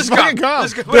 come. Just fucking come.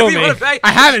 Just Bill whatever you me. want to pay.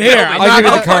 I have it here. Bill me. I'm I'll give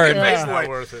you the I'll card. fucking pay Yeah. for Not it.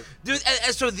 worth it. Dude,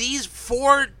 and so these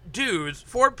 4 dudes,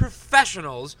 4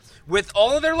 professionals with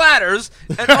all of their ladders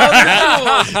and all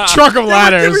their tools Truck of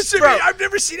ladders. I've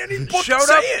never seen any book showed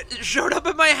say up it. showed up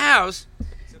at my house,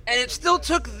 and it still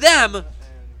took them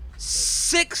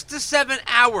 6 to 7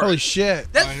 hours. Holy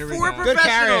shit. That's here we 4 go. Good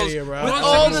carry professionals here, bro. with Well,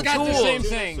 all the Someone's got the tools. same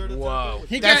thing. Whoa.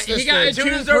 He That's got this a thing. tuna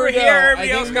Tuna's over here.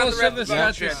 Everybody else got the rest of the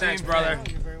got shit. the Thanks, same brother.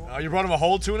 thing. You brought him a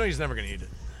whole tuna. He's never gonna eat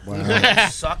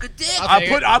it. Suck a dick.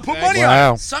 I'll put money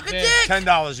Wow. on Suck a Yeah. dick. it.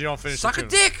 $10. You don't finish Suck the a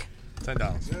tuna. dick.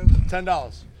 $10.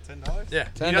 $10. Yeah.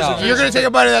 $10. You're gonna take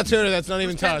a bite of that tuna that's not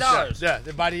even touched. $10. Yeah.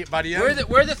 By the end.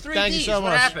 Where are the 3 Thank you Ds? so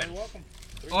What much. happened?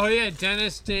 Oh yeah,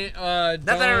 Dennis. Not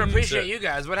that I don't appreciate you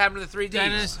guys. What happened to the 3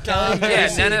 Ds? Dennis. Yeah,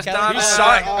 Dennis, Don. He's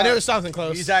signed. I knew it was something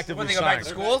close. He's When actively they go back to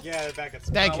signed. school? Yeah, they're back at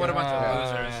school. Thank Oh, you. what a bunch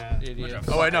of losers. Idiot.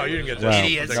 Oh wait, no, you didn't get Wow. that.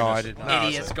 Idiots. No, I did not.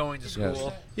 Idiots going to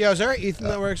school. Yo, is there an Ethan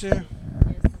that works here?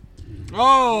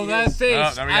 Oh, that's it.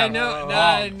 Oh, there we I go. know. Oh. No,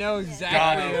 I know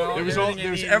exactly. There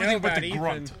was everything but the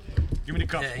grunt. Give me the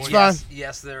cup. Yeah, boy. fine.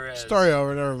 yes, there is. Story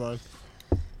over. Never mind.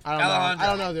 I don't know. Alejandro. I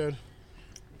don't know, dude.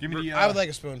 Give me the. I would like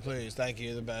a spoon, please. Thank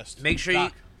you. The best. Make sure you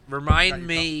Doc. remind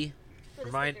me. For the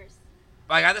Remind. stickers.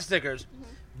 I got the stickers,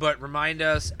 but remind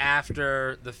us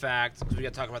after the fact because we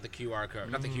got to talk about the QR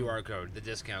code, not the QR code, the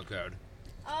discount code.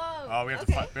 Oh, Oh, we have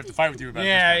okay. to fight. We have to fight with you about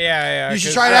Yeah, this. yeah. You should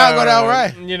 'cause, try it out and go to El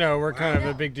Rey. You know, we're kind of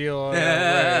a big deal.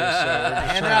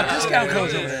 Handing out discount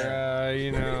codes over there.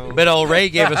 You know. But El Rey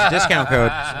gave us a discount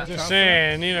code. Just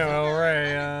saying, you know, El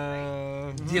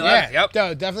Rey. The 11th, yep.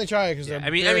 No, definitely try it because Yeah, I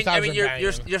mean,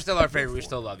 you're still our favorite. We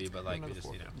still love you, but like, we just,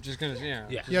 Just gonna, yeah.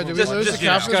 yeah. Yo, did we Just- lose just, the you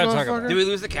know, caps for this gotta talk about motherfucker? Did we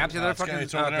lose the caps? The other it's fucking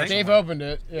it's over there. thing? Dave opened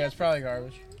it. Yeah, it's probably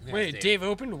garbage. Wait, Dave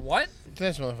opened what?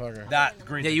 This motherfucker. That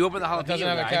green. Yeah, you opened the jalapeno Doesn't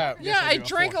have a guy. cap. Yeah, I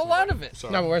drank a lot of it.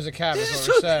 Sorry. No, but where's the cap? This That's is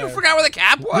what so, we're you saying. forgot where the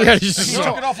cap was? Yeah, you just You No.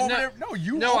 took it off over No. there? No,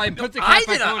 you No, I opened put it. the cap I back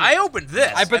did. on. I opened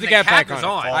this. I put and the cap back was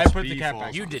on. on. I put the cap False.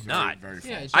 back You on. did Very, not. very Yeah,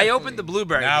 false. it's I just opened the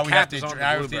blueberry. Now the we have cap to is on now the we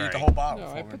have to eat blueberry. the whole bottle. No,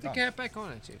 I before put the we're cap back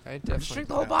on it, Chief. I Just definitely. drink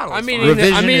the whole bottle. I'm it's eating fine.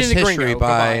 it. I'm eating Revisionist the History gringo. by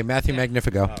Goodbye. Matthew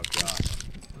Magnifico. done. Oh god.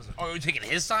 Oh, you're taking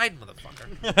his side, motherfucker.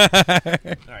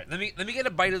 All right, let me get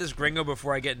a bite of this gringo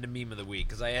before I get into meme of the week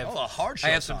because I have Oh, a hard I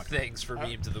have shell some taco. things for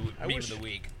meme of wish- the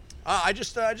week. I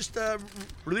just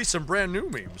released some brand new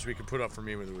memes we can put up for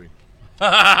meme of the week.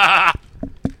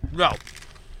 No,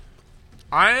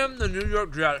 I am the New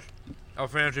York Jets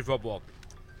of fantasy football.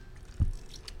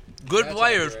 Good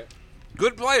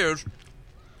players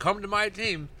come to my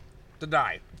team to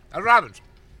die. That's what happens.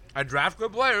 I draft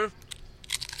good players,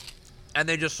 and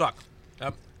they just suck.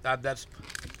 Yep, that's.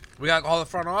 We got to call the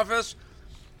front office.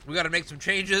 We got to make some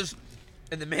changes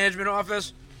in the management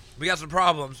office. We got some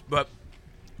problems, but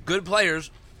good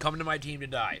players come to my team to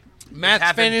die. Matt's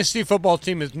happened- fantasy football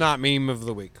team is not meme of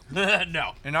the week.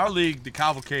 No. In our league, the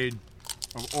cavalcade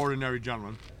of ordinary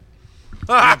gentlemen,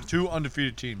 we have two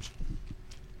undefeated teams.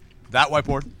 That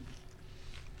whiteboard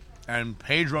and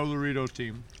Pedro Laredo's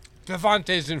team,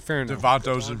 Devontae's Inferno.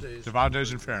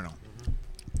 Devontae's Inferno.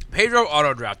 Pedro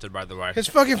auto drafted, by the way. His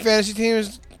fucking fantasy team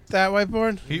is that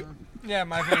whiteboard. Yeah,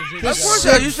 my fantasy. This Of course,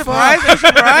 sick are you surprised? fuck. Are you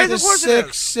surprised? Of This course it sick,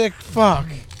 is. sick fuck.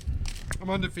 I'm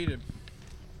undefeated.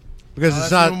 Because Oh, it's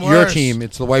that's not even your worse. team,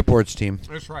 it's the whiteboard's team.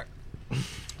 That's right.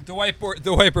 The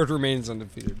whiteboard remains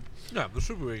undefeated. No, the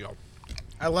super ego.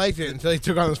 I liked it until he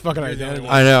took on this fucking identity.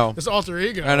 I know. This alter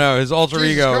ego. I know. His alter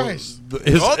Jesus ego. Christ.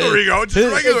 His Alter ego, it's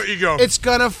just regular ego. It's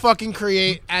gonna fucking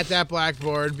create at that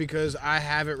blackboard because I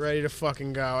have it ready to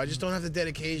fucking go. I just don't have the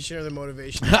dedication or the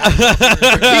motivation.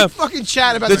 Keep fucking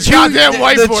chatting about this goddamn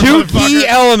whiteboard. The two key motherfucker.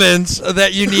 elements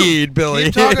that you need, Billy.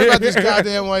 Keep talking about this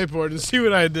goddamn whiteboard and see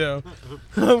what I do.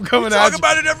 I'm coming at Talk you.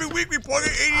 about it every week. We plug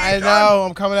it 88 I times. know.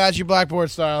 I'm coming at you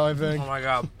blackboard style. I think. Oh my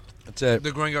god, That's it.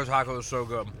 the gringo taco is so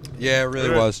good. Yeah, it really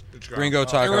was. It's great. Gringo It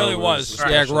Taco. really was.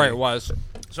 Right. Yeah, right, it was.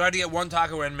 So I had to get one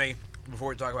taco in me before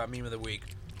we talk about meme of the week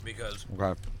because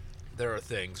Okay. there are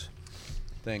things.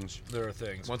 Things. There are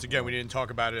things. Once again, we didn't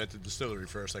talk about it at the distillery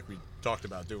first, like we talked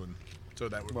about doing, so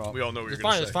that Well, we all know what you're It's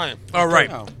going fine. to It's say. fine. Oh right,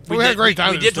 Oh. We had a great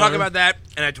time We at did the talk store. about that,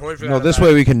 and I totally forgot. No, this about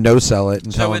way it. we can no sell it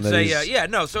and So tell him it's that a he's- yeah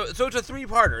no. So it's a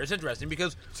three-parter. It's interesting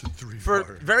because It's a three for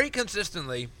parter. very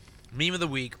consistently, meme of the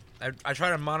week. I try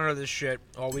to monitor this shit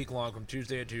all week long from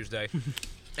Tuesday to Tuesday,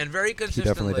 and very He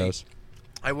consistently, definitely does.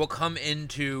 I will come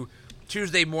into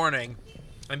Tuesday morning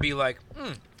and be like,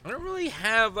 I don't really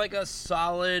have like a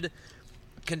solid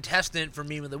contestant for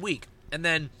meme of the week. And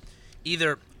then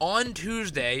either on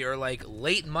Tuesday or like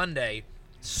late Monday,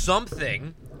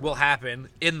 something will happen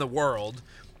in the world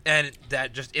and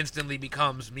that just instantly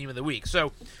becomes meme of the week.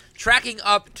 So tracking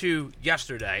up to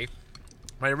yesterday,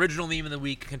 my original meme of the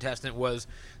week contestant was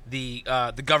the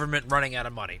government running out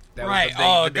of money. That was Right. the big-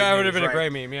 Oh, the big that would have news, been a right?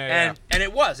 great meme. Yeah, And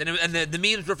it was, and the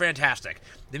memes were fantastic.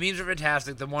 The memes were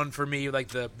fantastic. The one for me, like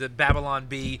the Babylon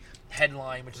Bee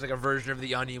headline, which is like a version of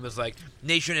the Onion, was like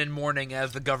 "Nation in mourning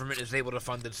as the government is able to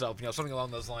fund itself." You know, something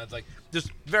along those lines. Like just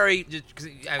very. Just, 'cause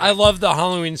I love the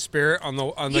Halloween spirit on the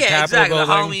yeah, Capitol exactly. building.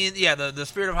 The Halloween, yeah, the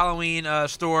Spirit of Halloween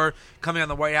store coming on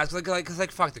the White House. Cause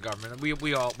fuck the government. We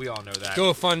all know that.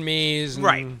 GoFundMe's. And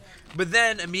Right. But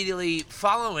then immediately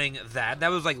following that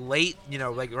was like late,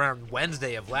 like around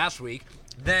Wednesday of last week.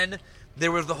 Then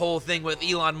there was the whole thing with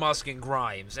Elon Musk and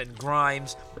Grimes. And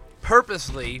Grimes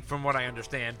purposely, from what I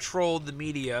understand, trolled the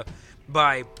media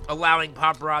by allowing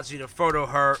paparazzi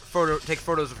to take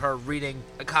photos of her reading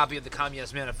a copy of the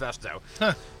Communist Manifesto.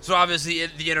 So obviously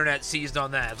the internet seized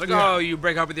on that. It's like, oh, you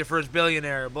break up with your first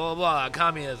billionaire, blah, blah, blah,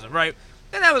 communism, right?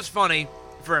 And that was funny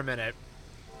for a minute.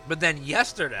 But then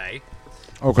yesterday,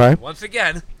 Okay. once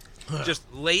again, just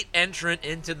late entrant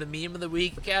into the meme of the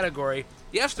week category.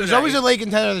 Yesterday, There's always a late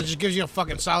contender that just gives you a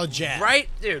fucking solid jab. right,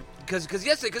 dude? Because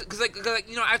yesterday, because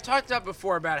I've talked about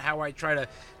before about how I try to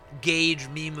gauge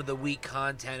meme of the week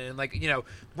content and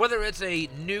whether it's a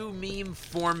new meme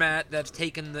format that's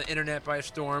taken the internet by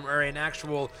storm or an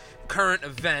actual current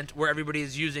event where everybody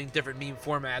is using different meme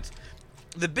formats.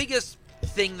 The biggest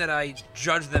thing that I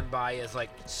judge them by is like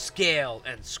scale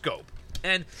and scope.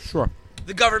 And Sure.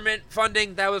 the government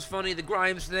funding, that was funny. The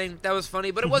Grimes thing, that was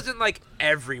funny. But it wasn't like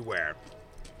everywhere.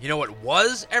 You know what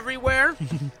was everywhere?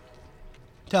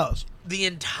 Tell us. the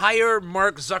entire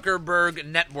Mark Zuckerberg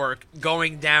network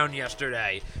going down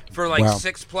yesterday for like Wow.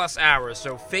 6+ hours.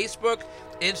 So Facebook,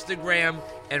 Instagram,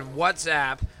 and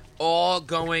WhatsApp all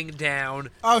going down.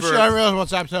 Oh, for, shit, I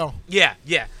realized WhatsApp too. Yeah,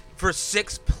 for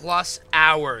 6+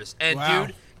 hours. And Wow.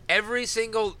 dude,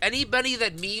 anybody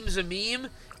that memes a meme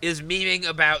is memeing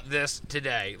about this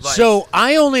today. Like, So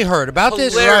I only heard about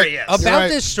this Hilarious. about Right.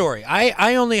 this story.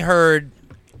 I only heard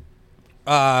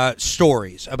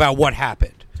stories about what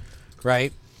happened,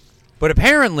 right? But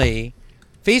apparently,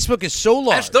 Facebook is so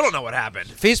large. I still don't know what happened.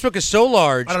 Facebook is so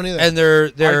large, I don't either. and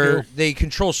do. they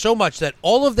control so much that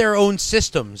all of their own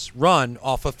systems run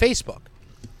off of Facebook.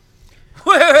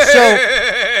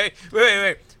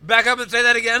 Wait. Back up and say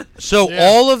that again. So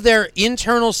all of their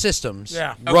internal systems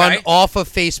Yeah. run Okay. off of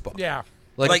Facebook. Yeah.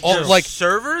 Like all, their like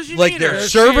servers, you like mean? their or-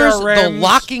 servers, the CRMs.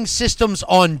 locking systems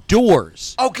on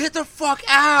doors. Oh, get the fuck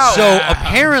out! So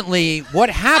apparently, what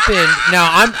happened? Now,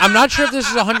 I'm not sure if this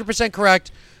is 100%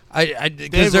 correct.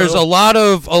 Because there's a lot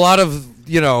of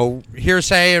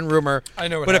hearsay and rumor. I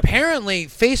know what but happened. apparently,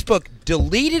 Facebook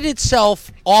deleted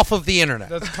itself off of the internet.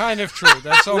 That's kind of true.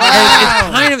 That's all. And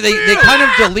it's kind of they kind of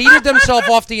deleted themselves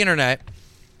off the internet,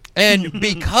 and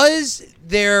because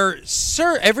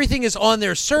everything is on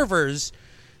their servers,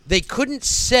 they couldn't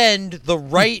send the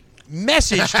right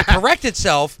message to correct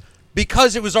itself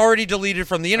because it was already deleted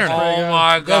from the internet. Oh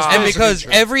my god! And because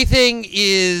everything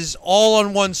is all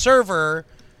on one server,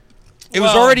 it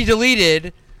was Well- already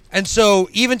deleted. And so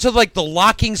even to like the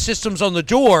locking systems on the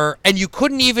door, and you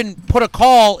couldn't even put a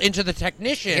call into the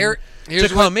technician Here's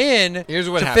to come in here's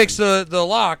what to fix the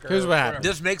lock. Here's what happened.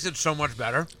 this makes it so much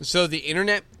better. So the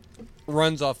internet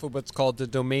runs off of what's called the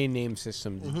domain name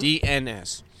system, the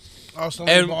DNS. Oh,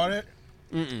 somebody And- bought it?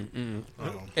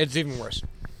 It's even worse.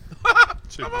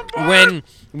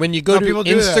 when you go No, to people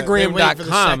do that. They wait for the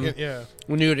Instagram.com, second, yeah.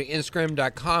 when you go to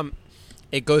Instagram.com,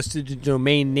 it goes to the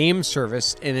domain name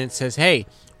service and it says, "Hey,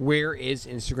 where is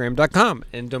Instagram.com?"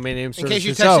 And domain name service case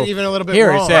you says, text it "Oh, even a little bit here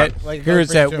wrong, it's at like, here like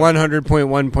it's at bring it to-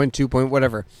 100.1.2.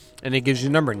 Whatever," and it gives you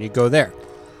a number and you go there.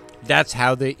 That's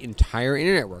how the entire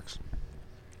internet works.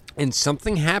 And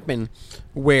something happened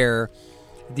where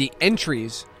the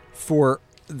entries for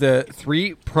the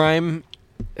 3 prime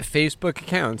Facebook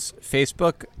accounts,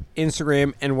 Facebook,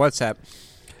 Instagram, and WhatsApp,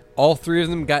 all 3 of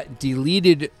them got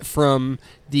deleted from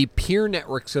the peer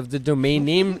networks of the domain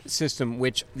name system,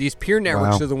 which these peer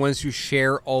networks Wow. are the ones who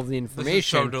share all the This is so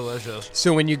information. delicious.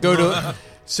 So when you go to,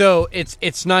 so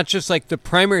it's not just like the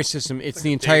primary system; it's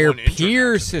the entire one internet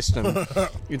peer system.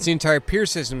 It's the entire peer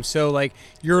system. So like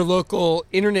your local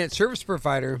internet service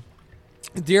provider,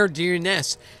 their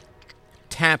DNS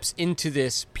taps into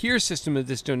this peer system of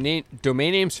this domain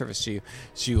name service to you.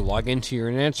 So you log into your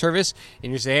internet service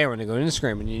and you say, "Hey, I want to go to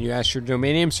Instagram," and you ask your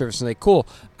domain name service, and they, "Cool,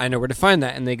 I know where to find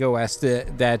that," and they go ask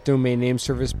that domain name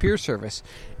service peer service,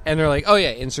 and they're like, "Oh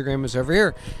yeah, Instagram is over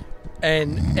here."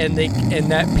 And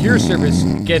that peer service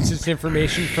gets its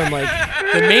information from like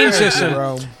the main system.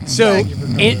 bro.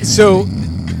 So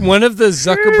one of the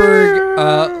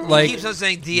Zuckerberg He like keeps on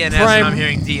saying DNS, Prime- and I'm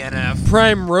hearing DNF.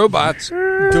 prime robots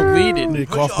deleted.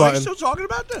 Cough Are you button. still talking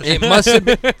about this? It must have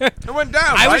been. It went down.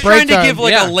 I was right? trying to Breakdown, give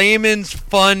like yeah. a layman's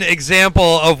fun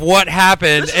example of what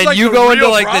happened, This is and like you the go into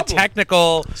real like the problem.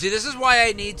 technical. See, this is why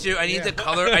I need to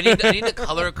color. I need to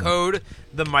color code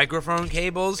the microphone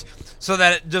cables so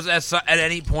that it just at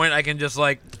any point I can just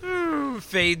like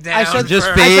fade down. said- Just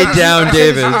for- fade down, I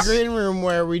said this in the Davis. green room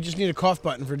where we just need a cough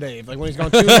button for Dave. Like when he's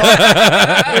going too long.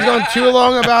 He's going too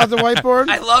long about the whiteboard.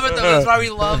 I love it though. That's why we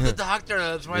love the doctor.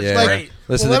 That's why it's Yeah. great.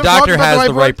 Listen, Well, the let him talk doctor about has the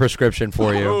the whiteboard. right prescription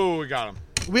for you. Oh, we got him.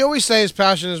 We always say his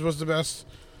passion is what's the best,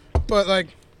 but like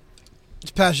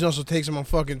his passion also takes him on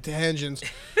fucking tangents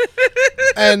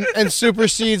and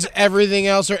supersedes everything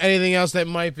else or anything else that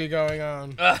might be going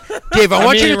on. Dave, I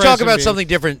want mean, you to right, talk some about beans. something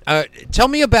different. Tell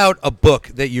me about a book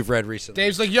that you've read recently.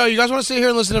 Dave's like, yo, you guys want to sit here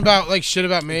and listen about like shit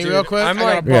about me real quick? I'm I got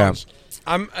like- a Yeah. buzz.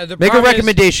 I'm the Make a problem is-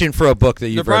 recommendation for a book that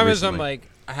The you've read problem is recently. I'm like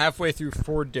halfway through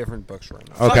 4 different books right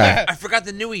now. Okay. I forgot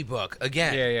the Newey book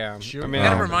again. Yeah. I mean, You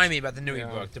gotta Oh. remind me about the Newey Yeah.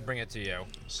 book to bring it to you.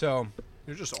 so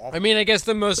You're just awful. I mean, I guess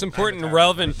the most important and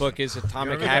relevant book is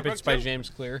Atomic read that Habits book, by too? James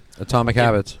Clear. Atomic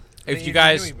Habits. If you The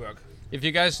guys Newey book.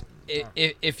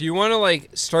 if you want to like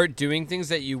start doing things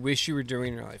that you wish you were doing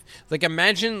in your life, like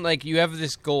imagine like you have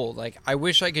this goal, like I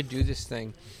wish I could do this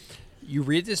thing. You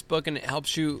read this book and it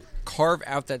helps you carve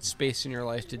out that space in your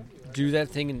life to do that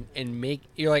thing and make.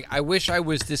 You're like, I wish I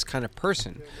was this kind of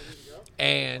person,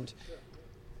 and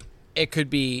it could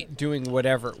be doing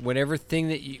whatever thing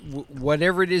that you,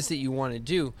 whatever it is that you want to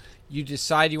do. You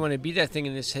decide you want to be that thing,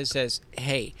 and this says,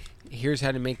 "Hey, here's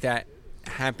how to make that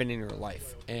happen in your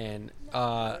life." And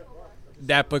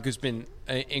that book has been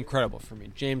incredible for me.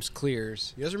 James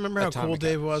Clear's. You guys remember how cool Atomic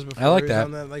Dave was before I like he was that.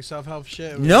 on that like self-help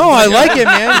shit? No, I like it,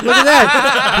 man. Look at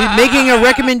that. He's making a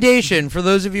recommendation for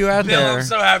those of you out Bill, there. I'm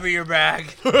so happy you're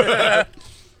back.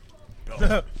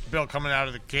 Bill coming out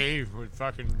of the cave with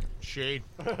fucking shade.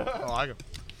 I like him.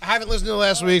 I haven't listened to the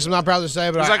last week, so I'm not proud to say,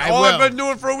 but He's like, I all will. I've been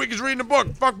doing for a week is reading a book.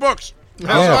 Fuck books. Yeah,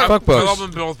 fuck I love books.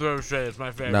 when Bill throws shade. It's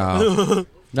my favorite. No, no,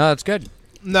 that's good.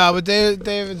 No, but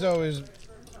David's always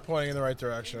pointing in the right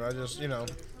direction. I just,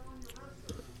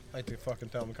 like to fucking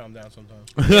tell him to calm down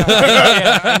sometimes.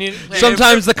 I need,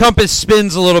 Sometimes the compass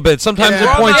spins a little bit. Sometimes Yeah. it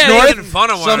Well, points yeah, north. making fun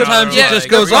of one Sometimes another, it just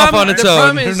like, goes the off on its the own.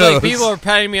 problem Who is, knows? like, people are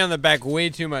patting me on the back way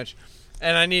too much,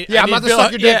 and I need. Yeah, I I'm need not the Bill-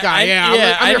 suck your dick guy.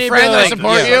 I I'm need your friend. Bill, I like,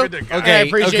 support yeah. you. Okay, Okay, I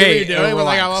appreciate what you're doing. But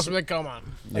like, I relax. lost my come on.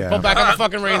 Like, Yeah. pull back on the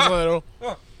fucking reins a little.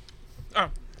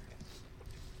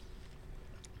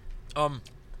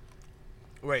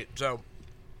 Wait, so,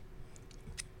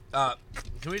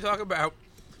 can we talk about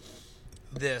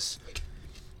this?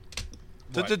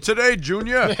 What? Today,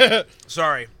 Junior.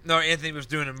 Sorry, no. Anthony was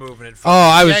doing a move and it. Oh,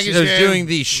 I was Yankees game. doing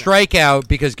the strikeout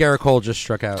because Garrett Cole just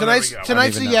struck out. Tonight's we go.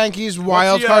 tonight's I the don't even know. Yankees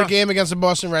wild the, card game against the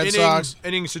Boston Red inning, Sox.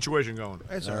 inning situation going.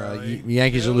 It's early.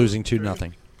 Yankees are losing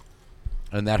 2-0,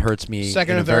 and that hurts me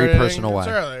Second in a and very third personal inning. way.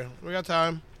 It's early. We got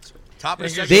time. Top of the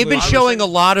schedule. They've been I was showing a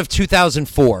saying- lot of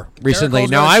 2004 recently.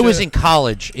 Cole's Now, got I was shit. in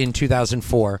college in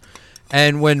 2004,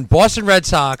 and when Boston Red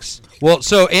Sox,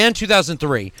 and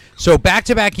 2003. So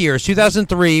back-to-back years,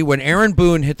 2003, when Aaron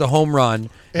Boone hit the home run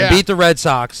and Yeah. beat the Red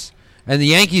Sox, and the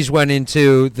Yankees went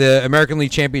into the American League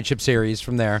Championship Series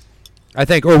from there, I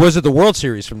think, or was it the World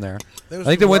Series from there? I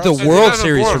think they went to the World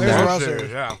Series from There's there. a World Series.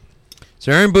 Yeah.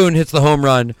 So Aaron Boone hits the home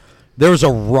run. There was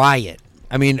a riot.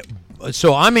 I mean,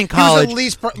 so I'm in He was college. the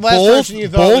last both person you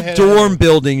thought would both hit dorm it.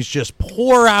 buildings just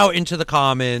pour out into the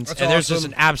commons, That's and there's just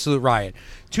awesome. an absolute riot.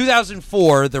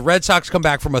 2004, the Red Sox come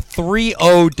back from a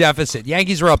 3-0 deficit.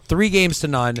 Yankees are up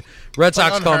 3-0. Red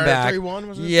Sox come unheard. back. 3-1,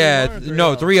 was it? Yeah, 3-1 or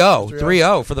no, 3-0?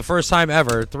 3-0 for the first time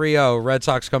ever. 3-0. Red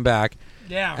Sox come back.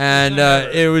 Yeah, And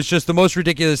it was just the most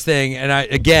ridiculous thing. And I,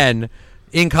 again,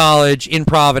 in college, in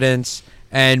Providence,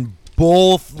 and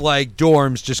both like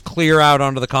dorms just clear out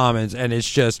onto the commons, and it's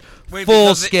just Wait, full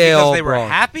because scale. Because they were brawl.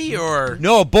 happy, or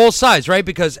No, both sides, right?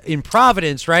 Because in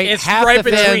Providence, right, It's half right the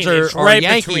fans between. are, It's are right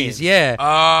Yankees, between. yeah, and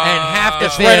half the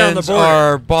It's right on the fans border.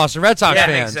 are Boston Red Sox Yeah,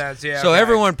 fans. makes sense, yeah, so okay.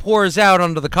 everyone pours out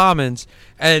onto the commons,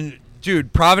 and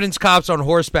dude, Providence cops on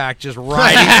horseback just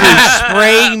riding through,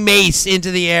 spraying mace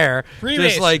into the air, just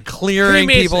Pre-Mason. like clearing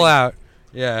Pre-Mason. people out.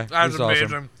 Yeah, That it was was awesome.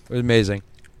 amazing. It was amazing.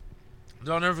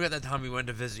 I'll never forget that time we went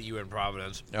to visit you in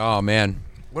Providence. Oh man,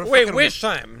 What a Wait, fucking- which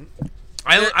time?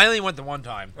 I only went the one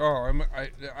time. Oh,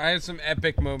 I had some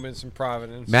epic moments in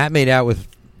Providence. Matt made out with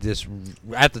this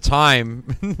at the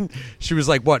time. She was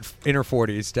like what, in her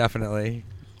 40s, definitely.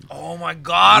 Oh my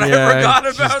god, Yeah, I forgot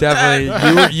she's about definitely,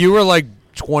 that. You were like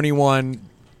 21.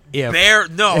 If Bear,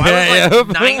 no, Yeah, I was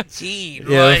like yeah. 19.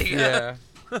 Yeah, like, yeah,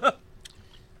 yeah, Oh,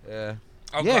 yeah,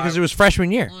 God. because it was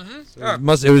freshman year.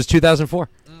 Mhm. It was 2004.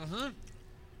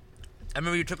 I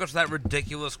remember you took us to that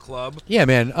ridiculous club. Yeah,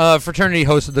 man. Fraternity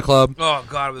hosted the club. Oh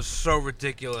god, it was so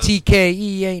ridiculous.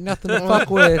 TKE ain't nothing to fuck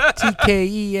with.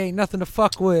 TKE ain't nothing to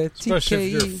fuck with.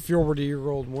 Especially if TKE. you're a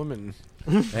 40-year-old woman.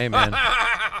 Hey, man.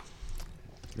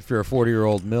 If you're a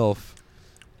 40-year-old MILF,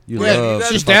 you Yeah, love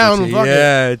she's fucking down, T- fuck it.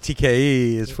 Yeah,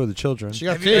 TKE is for the children. She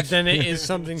got But kids. then it is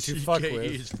something to fuck with.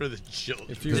 is for the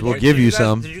children. If Because you we'll give you guys,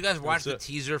 some. Did you guys watch the That's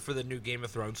it. teaser for the new Game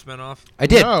of Thrones spinoff? I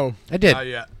did. No. I did. Not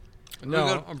yet.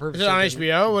 no, I'm Is purposely it on thinking-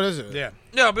 HBO? What is it? Yeah.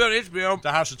 Yeah, it'll be on HBO.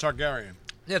 The House of Targaryen.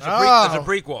 Yeah, it's Oh. it's a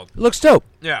prequel. It looks dope.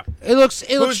 Yeah. It looks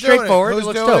Who's straightforward. Doing It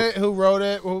Who's looks doing dope. it? Who wrote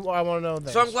it? Who, I want to know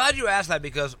this. So I'm glad you asked that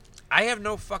because I have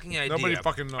no fucking idea. Nobody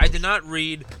fucking knows. I did not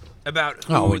read about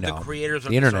who Oh, we the know. creators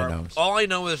of The this internet are. knows. All I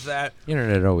know is that The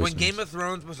internet always when knows. Game of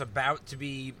Thrones was about to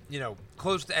be,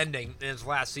 close to ending in its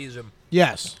last season,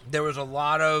 Yes. there was a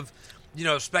lot of,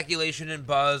 speculation and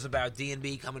buzz about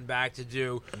D&B coming back to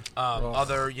do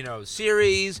other,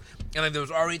 series. And like there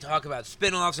was already talk about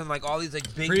spin-offs and like all these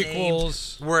like big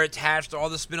names Prequels. were attached to all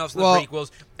the spin-offs and Well- the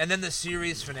prequels. And then the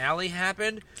series finale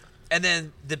happened. And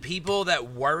then the people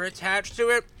that were attached to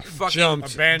it fucking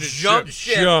Jumped. Abandoned jumped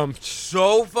ship. ship Jumped.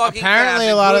 so fucking Apparently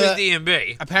fast, a lot of including that-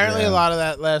 D&B. Apparently, Yeah. a lot of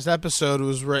that last episode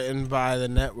was written by the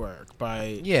network.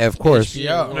 By Yeah, of course.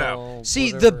 HBO. No.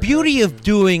 See, the whatever beauty of happened.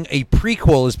 doing a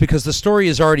prequel is because the story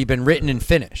has already been written and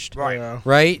finished. Right. Yeah.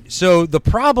 Right? So the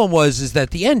problem is that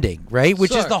the ending, right?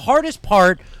 Which is Sucked. the hardest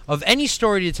part of any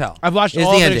story to tell. I've watched is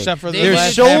all the of it ending. except for the There's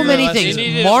last so half of the many last things. They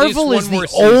needed at Marvel least is one more the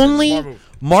season. only Marvel.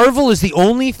 Marvel is the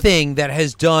only thing that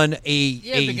has done a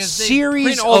because they series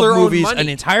print all their of own movies, money. an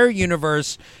entire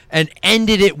universe, and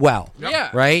ended it well.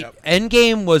 Yeah. Right.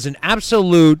 Endgame was an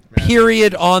absolute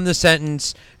period on the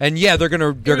sentence, and yeah, they're gonna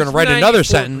was write another 94%.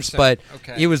 sentence, but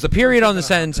Okay. it was the period on the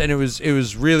sentence, and it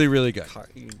was really really good.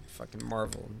 You fucking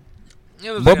Marvel.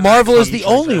 It was But like a Marvel nice is the choice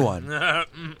only there. one.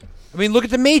 I mean, look at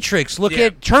The Matrix. Look Yeah.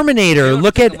 at Terminator. Yeah,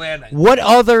 Look at the landing. what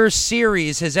other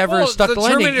series has ever Well, stuck the the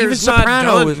landing. Even Terminator's not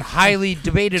Soprano done. was highly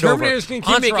debated over. Terminator's gonna keep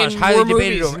Entourage, making highly more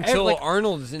debated movies over. until Like,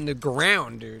 Arnold's in the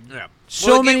ground, dude. Yeah. so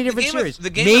Well, the many game- different the game series. of- the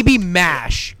game Maybe of-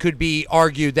 MASH could be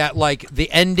argued that like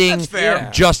the ending That's fair.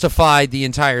 justified the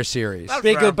entire series. That's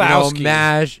Big fair. You know, Lebowski.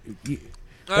 MASH.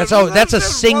 That's That's that's a one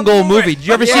single movie. movie. Did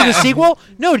you ever see the sequel?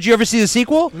 No. Did you ever see the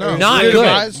sequel? No. Not Good good.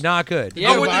 Advice? Not good.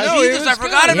 Yeah, Oh, with Advice? the no, it Jesus, was I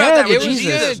forgot good. about Yeah, that. the With Jesus.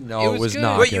 Jesus. No, It it was was good.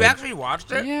 not. Wait, good. you actually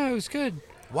watched it? Yeah, it was good.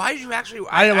 Why did you actually?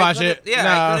 I didn't watch couldn't- it. Yeah, No.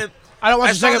 I couldn't. I don't watch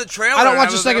I the saw second. the trailer I don't and watch I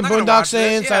the was like, second I'm not gonna Boondock watch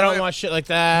this. Saints. Yeah, I don't like- watch shit like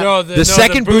that. No, The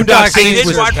second Boondock I Saints did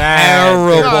was watch-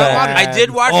 terrible. No, I did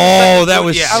watch. the Oh, second that Boon-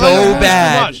 was yeah. I so like those movies too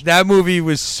bad. much. That movie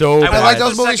was so I bad. I like watched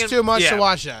those the movies second- too much yeah. to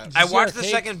watch that. I watched the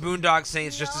arcade? second Boondock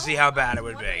Saints just to see how bad it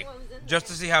would be, just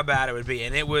to see how bad it would be,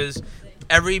 and it was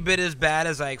every bit as bad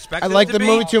as I expected. I like it to the be,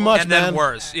 movie too much, and then man.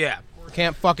 worse. Yeah.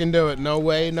 Can't fucking do it. No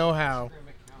way, no how.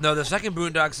 No, the second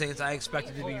Boondock Saints I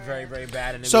expected to be very, very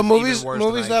bad, and it So was movies, even worse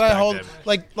movies than that I hold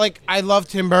expected. like I love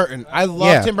Tim Burton. I love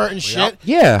Yeah. Tim Burton's shit.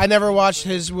 Yeah. I never watched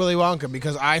his Willy Wonka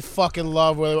because I fucking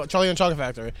love Charlie and the Chocolate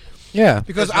Factory Yeah.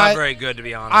 because It's not I very good to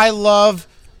be honest. I love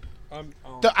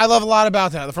I love a lot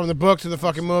about that from the book to the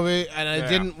fucking movie, and I Yeah.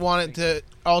 didn't want it to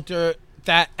alter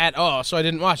that at all, so I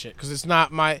didn't watch it because it's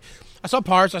not my. I saw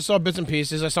parts, I saw bits and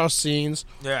pieces, I saw scenes,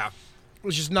 yeah,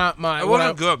 which is not my. it what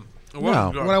wasn't good. It wasn't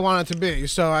No. good. what I want it to be.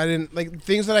 So I didn't like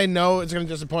things that I know it's going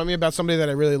to disappoint me about somebody that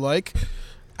I really like.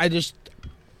 I just,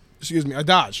 excuse me, I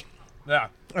dodge. Yeah.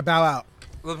 I bow out.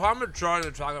 The problem with Charlie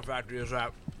and the Chocolate Factory is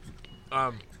that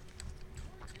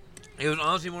it was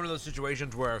honestly one of those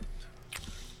situations where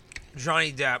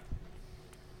Johnny Depp,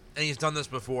 and he's done this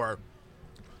before,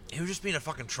 he was just being a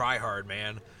fucking tryhard,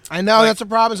 man. I know Like- that's the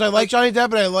problem. Is I like like- Johnny Depp,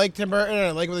 and I like Tim Burton, and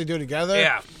I like what they do together.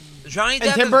 Yeah. Johnny Depp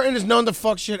And Tim is- Burton is known to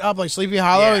fuck shit up, like Sleepy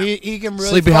Hollow. Yeah. He can really.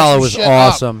 Sleepy fuck Hollow some was shit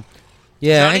up. awesome.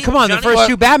 Yeah, Johnny- and come on, the Johnny- first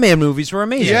two Batman movies were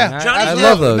amazing. Yeah, I, Johnny I Depp-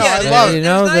 love those. No, I Yeah, love it. You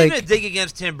know, it's not like even a dig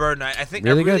against Tim Burton. I think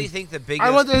Really I really good. think the biggest.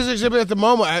 I went to his exhibit at the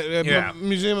MoMA, at Yeah.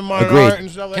 Museum of Modern Agreed. Art and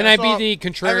stuff. Like Can that. I saw be the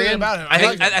everything contrarian? about him. I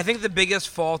think like it. I think the biggest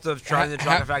fault of Charlie and the How-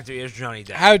 Chocolate Factory is Johnny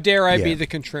Depp. How dare I be Yeah. the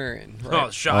contrarian? Oh,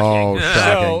 Right? shocking! Oh,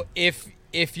 shocking. So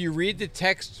if you read the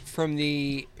text from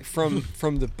the from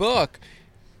the book,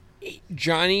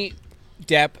 Johnny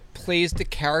Depp plays the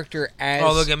character as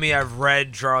Oh, look at me! I've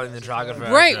read Charlie and the Chocolate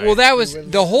Factory. right. Well, that was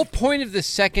the whole point of the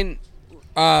second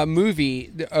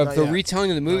movie of Not the yet. retelling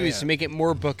of the movie is yet. to make it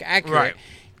more book accurate, Right.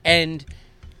 and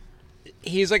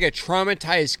he's like a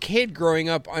traumatized kid growing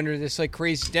up under this like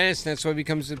crazy dentist, and that's why he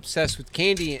becomes obsessed with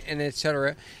candy and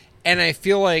etc. And I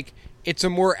feel like it's a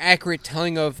more accurate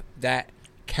telling of that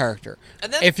character.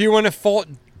 And then- If you want to fault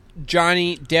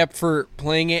Johnny Depp for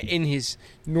playing it in his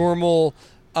normal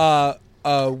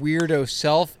weirdo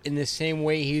self, in the same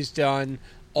way he's done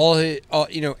all his,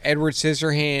 Edward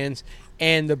Scissorhands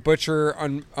and the Butcher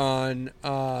on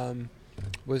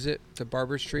was it the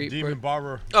Barber Street? Demon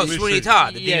Barber. Oh, Sweeney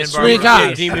Todd. The Yeah, Demon Sweeney Barber. Todd.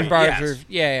 Yes. Demon Barber. Yes.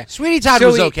 Yeah. Sweetie Todd So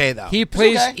was he- okay though. He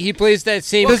plays okay. he plays that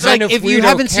same Because kind like of if you weirdo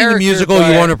haven't seen the character, musical, you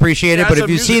but- won't appreciate it. Yeah, But it's if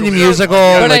a you've seen the musical.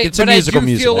 musical, But like it's a I musical do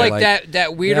musical. feel like that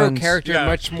weirdo and- character Yeah.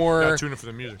 much more Gotta tune in for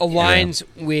the music. aligns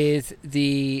with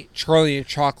the Charlie and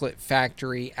Chocolate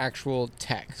Factory actual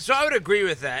text. So I would agree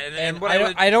with that, and And what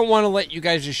I don't want to let you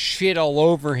guys just shit all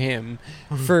over him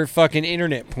for fucking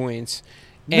internet points.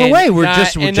 No and way, we're not-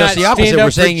 just and the not stand opposite. up We're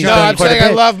for saying he's No, done I'm quite a saying I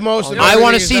bit. love most of I everything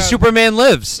want to he's see done. Superman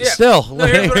Lives Yeah. still. No,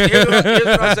 here's what I'm saying.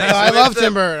 No, I So love if the-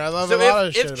 Tim Burton. I love So a lot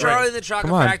of if shit. Charlie and the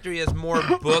Chocolate Come on. Factory is more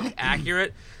book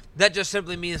accurate, that just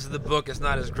simply means that the book is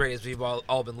not as great as we've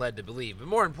all been led to believe. But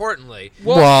more importantly,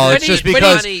 Well, but it's he- just but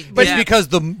because he- but yeah. it's because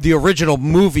the original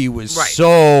movie was Right.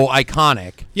 so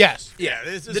iconic. Yes. Yeah,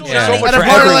 it's The only Johnny- so much And a for part of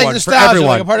everyone, like for nostalgia, everyone.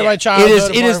 like a part of my It childhood. is a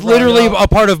it part is of literally growing a up.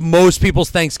 part of most people's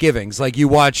Thanksgivings. Like you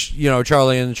watch,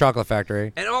 Charlie and the Chocolate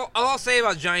Factory. and all I'll say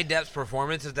about Johnny Depp's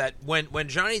performance is that when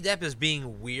Johnny Depp is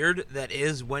being weird, that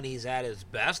is when he's at his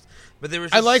best. But there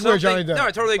was just I like where Johnny something- Depp. No,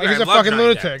 I totally agree. Like, he's I a love fucking Johnny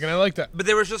lunatic, Depp. and I like that. But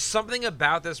there was just something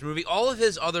about this movie. All of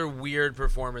his other weird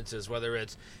performances, whether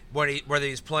it's whether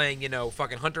he's playing,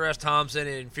 fucking Hunter S. Thompson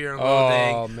in Fear and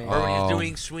Loathing, Oh, man. or when he's Oh.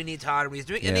 doing Sweeney Todd, when he's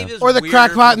doing any Yeah. of his Or the weirder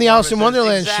crackpot in the Alice in performances.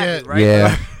 Wonderland Exactly, shit. right?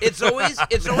 Yeah.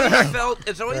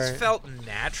 It's always felt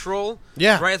natural.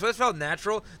 Yeah. Right. It's always felt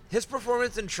natural. His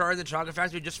performance in Charlie and the Chocolate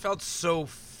Factory just felt so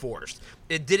forced.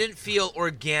 it didn't feel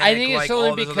organic. I think it's like only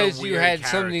all those other because you weird had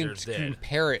something characters to did.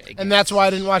 compare it against. And that's why I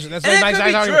didn't watch it. That's And my that could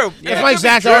exact be argument. true. Yeah, That's that my could be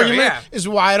exact true, argument yeah. is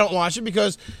why I don't watch it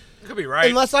because You could be right.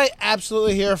 unless I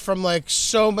absolutely hear from like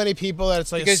so many people that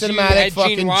it's like because a you cinematic had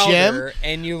fucking Gene Wilder, gym.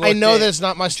 and you I looked know at that it's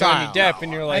not my Johnny style. Depp,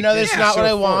 and you're like, I know this that's is not so what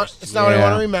I want. forced. It's not what I Yeah.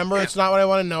 want to remember. It's not what I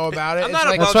want to know about it. I'm It's not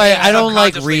like, That's above why being I don't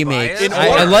like subconsciously remakes. biased.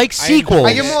 I like sequels.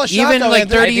 I give them all a shot, Even though, like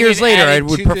Anthony. 30 I think years it later, I added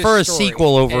would to the prefer a story.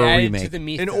 sequel over It a added remake. to the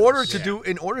mythos.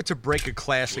 In order to break a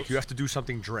classic, you have to do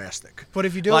something drastic. but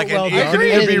if you do Like it well it done, could either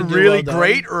be anything you do really well done.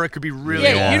 great or it could be really.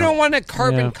 Yeah, Yeah. you don't want to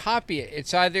carbon Yeah. copy it.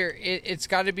 It's either it's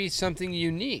got to be something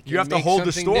unique. You have to Make hold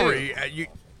the something story. new.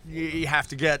 You have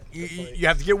to get you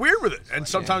have to get weird with it, and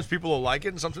sometimes people will like it,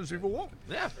 and sometimes people won't.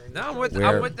 Yeah, no, I'm with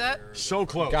Weird. that. So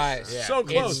close, Guys, So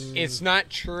close. It's not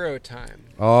churro time.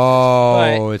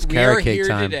 Oh, but it's we carrot are cake here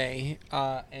time. today,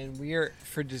 and we are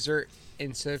for dessert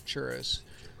instead of churros.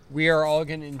 We are all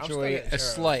going to enjoy getting a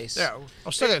churros. slice Yeah,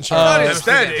 I'm still getting not charged.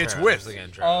 instead. It's with.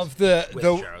 of the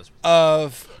churros.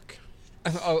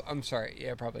 oh, I'm sorry.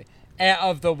 Yeah, probably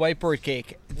of the whiteboard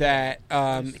cake that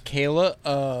Kayla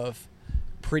of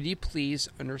Pretty Please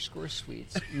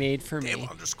 _sweets made for me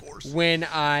Underscores. when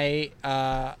I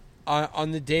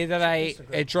on the day that I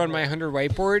had drawn my 100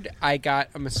 whiteboard. I got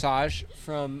a massage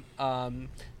from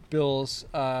Bill's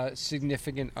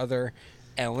significant other,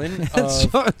 Ellen.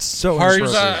 Of so Hearts,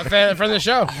 Who's a fan from the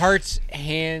show? Hearts,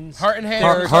 hands, Heart and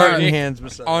hands. Heart and Nick hands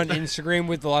massage. on Instagram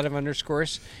with a lot of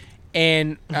underscores.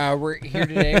 And we're here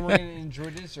today. We're going to enjoy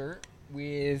dessert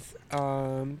with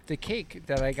the cake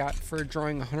that I got for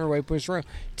drawing 100 whiteboards in a row.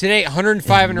 Today,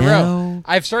 105 in a row. now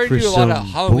I've started for to do a lot of some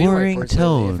Halloween boring whiteboards lately,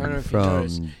 tone if I don't know if you from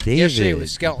noticed. David, Yesterday was the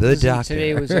skeletons, and doctor.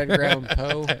 today was Edgar Allan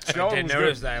Poe. I did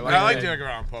notice that. I like it. the Edgar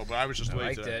Allan Poe, but I was just I late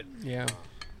liked today. it. Yeah.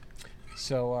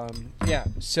 So yeah.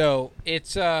 So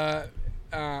it's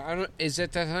I don't. Is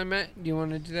it that time, Matt? Do you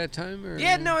want to do that time? Or?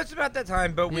 Yeah, no, it's about that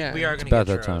time, but Yeah. we are It's going to about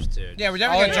get that churros, time. dude. Yeah, we're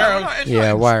definitely Oh, getting yeah. churros.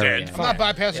 Yeah, why are I'm not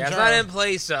bypassing Yeah, it's not churros. in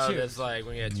place, so it's like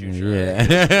we get two churros.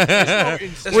 Yeah.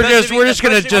 Especially we're just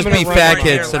gonna especially just when be we're fat right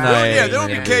kids here tonight. last Yeah, week. there will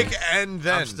be Yeah. cake, and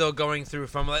then I'm still going through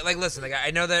from like listen, like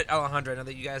I know that Alejandro, I know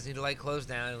that you guys need to like close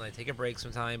down and like take a break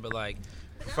sometime, but like,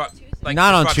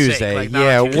 Not on for fuck's sake, Tuesday. like, not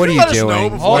Yeah, on Tuesday. what are you Let us know doing?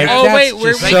 before- Like, Oh, that's wait,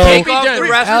 we're just we so can't be off done. the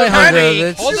rest of the Alejandro, Friday.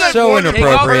 that's Hold so on, take off the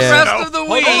inappropriate. rest of the Hold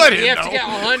week. on, let We him have to know. get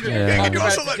 100 Yeah. to talk You about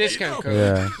also the let me discount know.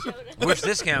 code. Yeah. Which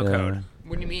discount Yeah. code?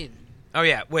 What do you mean? Oh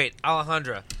yeah, wait,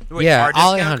 Alejandra. Wait, Yeah, our discount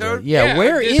Alejandro. code? Yeah, Yeah,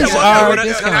 where discount is code. our We're not-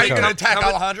 discount are you gonna code? attack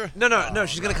come in- Alejandra? No,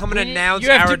 she's gonna come in and announce You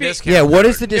have our to be- discount. Yeah, what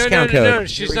is the No, discount no, code?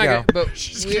 she's Here not we gonna. go. But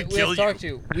She's we gonna kill have to talk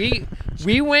you. to.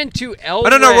 We went to El. Oh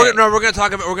no, Rey. we're gonna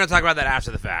talk about that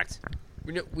after the fact.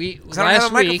 We 'Cause I don't have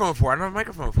last a week. microphone for it. I don't have a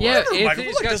microphone for Yeah, it.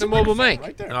 Anthony's got the mobile mic.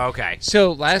 Right there. Oh, okay.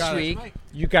 So last week,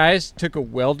 you guys took a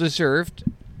well-deserved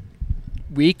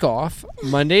week off,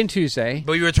 Monday and Tuesday.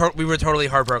 But we were totally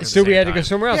heartbroken. So at the we same had to go time.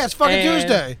 somewhere else. Yeah, it's fucking And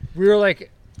Tuesday. We were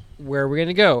like, where are we going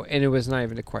to go? And it was not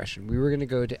even a question. We were going to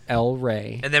go to El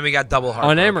Rey And then we got double on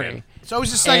heartbroken. Emory. It's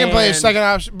always the second place, And- second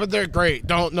option, but they're great.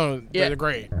 Yeah. They're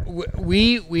great.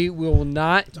 We will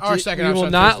not. Our second we option will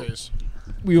on not. Tuesdays.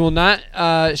 We will not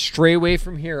stray away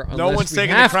from here. No unless one's we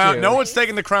taking the have crown. to. No one's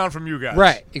taking the crown from you guys.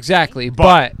 Right, exactly.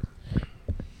 But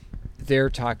their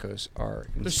tacos are.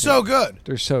 They're insane. so good.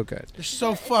 They're so good. They're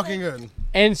so fucking good.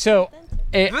 And so,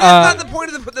 But that's not the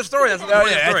point of the story. That's not the Oh, point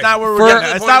of the yeah, story. it's not where For- we're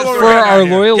getting. It's not where for we're our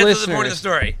getting. loyal Get to the point of the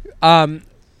listeners,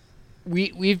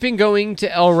 story. we've been going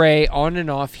to El Rey on and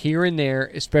off here and there,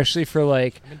 especially for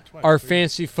like our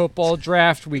fantasy football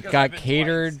draft. We got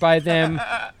catered by them.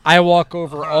 I walk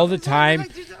over all the time.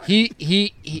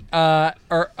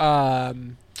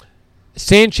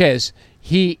 Sanchez.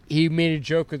 He made a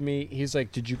joke with me. He's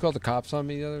like, "Did you call the cops on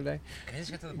me the other day?day?"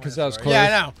 Because I was close. Yeah, I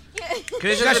know.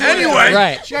 Anyway.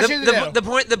 Right. She got shit to do. The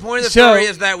point of the So- story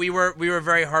is that we were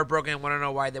very heartbroken and want to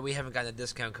know why that we haven't gotten a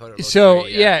discount code. At So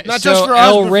Loteria yet. yeah, Not so just for us,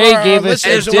 El but for Rey our gave us a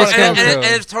And listeners it's, who want discount and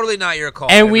code. it's totally not your call.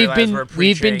 I And we've realize been we're we've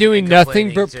been preaching doing and nothing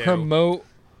but complaining, too.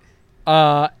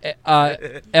 promote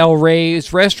El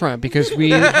Rey's restaurant because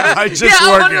we I just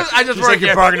Yeah, work I here. just Just work like here.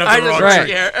 you're barking up I the just wrong work Right.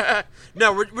 tree. here.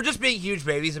 No, we're just being huge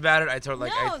babies about it. I totally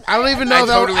like. I don't even know I if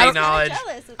El- totally I don't- acknowledge.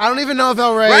 I don't even know if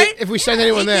El Rey, Right? if we sent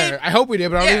anyone He there. did. I hope we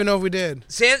did, but I don't Yeah. even know if we did.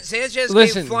 Sanchez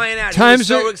Listen, came flying out. He times was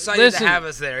so are- excited listen. to have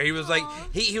us there. He was like,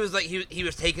 he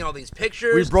was taking all these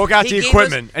pictures. We broke out He the gave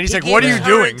equipment, us- and he's he like, "What are gave you us our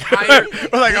doing?" entire-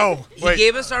 We're like, "Oh, He wait."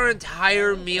 gave us our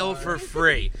entire meal for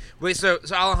free. Wait, so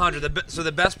Alejandro,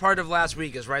 the best part of last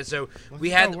week is right. So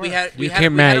we had you had can't, a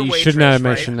Matt. You waitress, should not have right?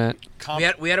 mentioned that.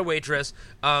 We had a waitress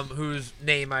whose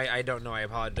name I don't know. I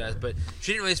apologize, but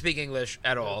she didn't really speak English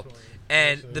at all.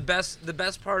 And the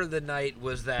best part of the night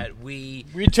was that we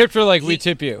tipped her like we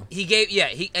tip you. he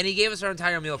gave us our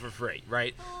entire meal for free,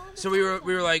 right? So we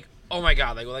were like, oh my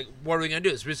god, like what are we gonna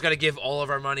do? So we just got to give all of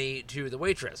our money to the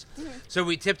waitress. So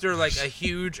we tipped her like a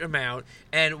huge amount.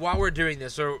 And while we're doing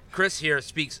this, so Chris here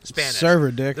speaks Spanish.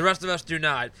 Server dick. The rest of us do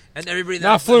not, and everybody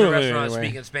Not that's in the fluently, restaurant is anyway.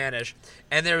 speaking Spanish.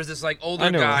 And there was this like I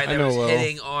older know- guy I that know was Will.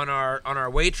 hitting on our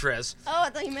waitress. Oh, I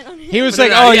thought you meant on him. He was No,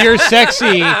 like, no, "Oh, yeah. you're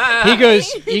sexy."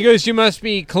 He goes, "You must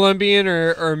be Colombian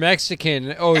or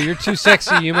Mexican. Oh, you're too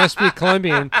sexy. You must be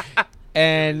Colombian."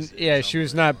 And yeah, she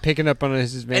was not picking up on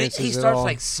his And advances he at starts all.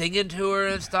 like singing to her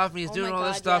and stuff, and he's Oh doing my all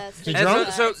this God, stuff. yes. And He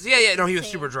drunk? so yeah, no, he was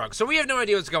Same. super drunk. So we have no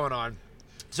idea what's going on.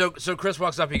 So Chris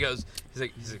walks up, he's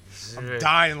like,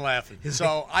 Dying laughing.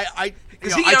 So I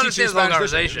 'Cause you know, he I understands teach the whole Spanish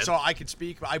conversation. literature, so I can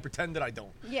speak, but I pretend that I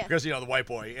don't. Yeah. Because the white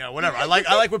boy, whatever. I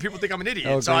like when people think I'm an idiot,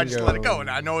 Oh, so I just let it bingo. go, and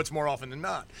I know it's more often than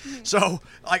not. So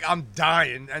like I'm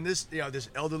dying, and this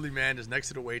elderly man is next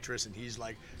to the waitress, and he's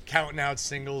like counting out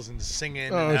singles and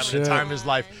singing Oh, and having shit. the time of his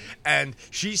life. And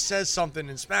she says something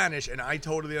in Spanish, and I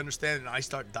totally understand it, and I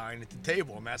start dying at the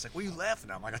table. And Matt's like, "What are you laughing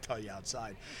at?" I'm like, "I'll tell you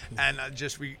outside." And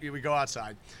we go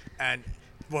outside, and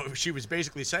what she was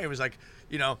basically saying was like,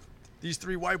 these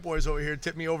three white boys over here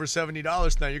tipped me over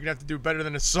 $70 tonight. You're gonna have to do better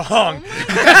than a song. he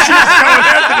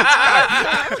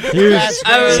was,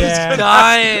 I was yeah.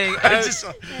 dying.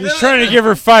 He was trying to give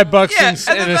her $5 Yeah, and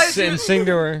the fact she and was- sing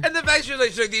to her. And the fact she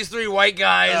was like these three white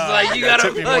guys, like you gotta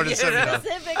tip me more than fucking- $70.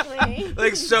 Specifically.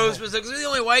 like so specific. 'Cause we're the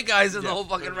only white guys in the whole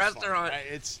fucking It was fun. restaurant.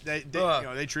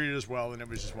 They treated us well, and it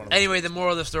was just one of Anyway, the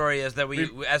moral of the story is that we,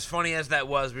 as funny as that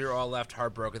was, we were all left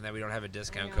heartbroken that we don't have a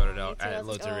discount code me too. at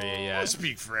Loteria Oh. yet.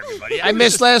 speak for everybody. I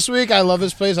missed last week. I love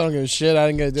this place. I don't give a shit. I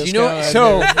didn't get a discount. You know, I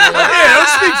so Yeah, don't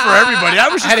speak for everybody. I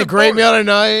was just had a great meal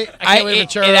tonight. I can't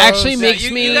wait for it actually churros. makes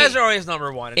you, me. you guys are always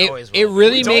number one. It always It will.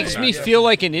 really We talk makes about me it. feel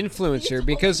like an influencer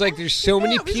because like there's so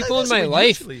many people in my listen,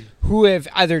 life usually. who have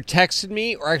either texted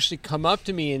me or actually come up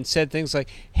to me and said things like,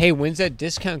 "Hey, when's that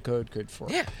discount code good for?"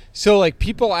 Yeah. So like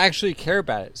people actually care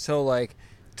about it. So like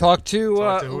talk to,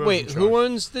 Talk to whoever's wait, in who charge.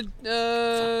 owns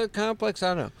the complex? I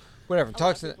don't know. Whatever.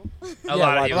 Talk to A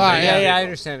lot of you. Yeah, I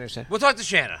understand. We'll talk to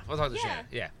Shanna. Shanna.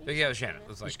 Yeah, we can go to Shanna.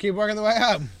 It's like, Just keep working the way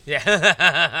up. She's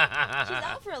yeah.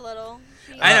 out for a little.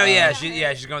 I know. Yeah,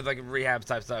 she's going with like rehab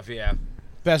type stuff. Yeah.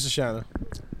 Best of Shanna.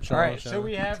 All right, so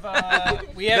we have No,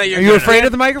 Are you're you good. afraid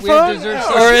of the microphone, dessert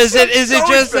or is it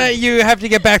just that you have to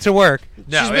get back to work?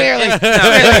 No, She's barely-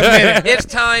 it's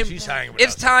time. She's hanging with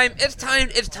It's us. time.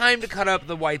 It's time to cut up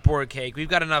the whiteboard cake. We've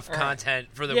got enough content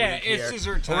for the week here.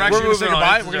 dessert We're actually gonna say moving on.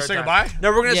 goodbye. It's We're gonna dessert say time. goodbye. No,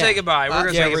 we're gonna Yeah. say goodbye. We're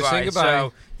gonna Yeah, say we're goodbye. saying goodbye.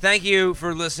 So thank you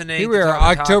for listening. Here to we are,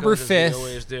 Talking October Tacos, as we 5th.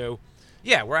 always do.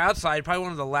 Yeah, we're outside. Probably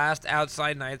one of the last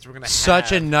outside nights we're gonna have.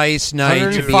 Such a nice night to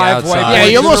be 105 white outside. Yeah,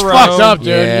 you in a almost row. fucked up, dude.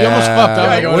 Yeah. You almost fucked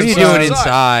up. Yeah, What are you inside. doing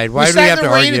inside? Why We do we sat have in to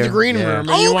the rain argue? in the green Yeah. room,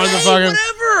 and you wanted to Okay, fucking.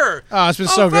 whatever. Oh, it's been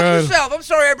so fuck good. yourself. I'm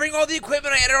sorry. I bring all the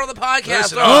equipment I edit on the podcast.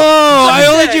 Listen, Oh, I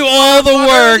only do all the Fuck, I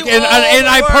work, do and all and the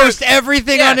I work. post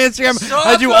everything Yeah. on Instagram. Suck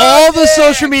I do a all the dick.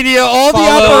 social media, all the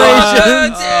Follow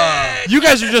operations. Dick. You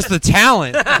guys are just the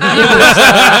talent. He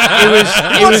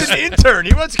wants an intern.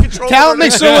 He wants to control. Talent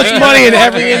makes so much money in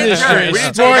every Fucking industry. intern. We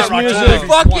didn't Sports, talk about music.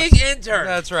 Fucking intern.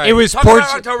 That's right. It was Talk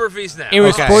sports. about Oktoberfest now. It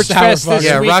was Okay. Sports Fest this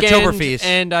Yeah, weekend, Rocktoberfest.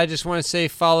 and I just want to say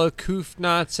follow Koof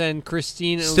Knots and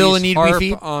Christine Still Elise in need to be Harp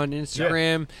feed? on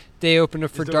Instagram. They opened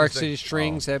up for doing Dark his thing. City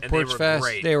Strings at And they Porch were Fest.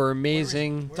 great. They were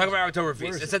amazing. Talk about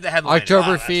Oktoberfest. It's at the headline.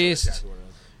 Oktoberfest,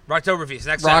 Rocktoberfest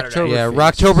next Rocktober- Saturday. Yeah,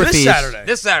 Feast. Rocktoberfest. This Saturday.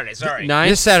 This Saturday. Sorry. 9th.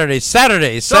 This Saturday.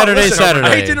 So, listen, I hate to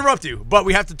Saturday. interrupt you, but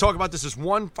we have to talk about this just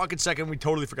one fucking second. We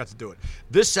totally forgot to do it.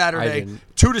 This Saturday, didn't.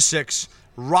 2 to 6,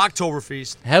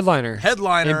 Rocktoberfest. Headliner.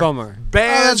 Headliner. In Belmar.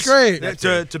 Bands. Oh, that's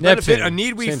great. To benefit Neptune. a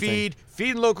need we Same feed,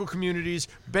 feed in local communities,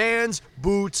 bands,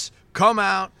 boots, come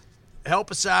out,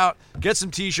 help us out, get some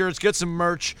T-shirts, get some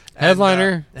merch. And,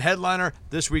 Headliner. Headliner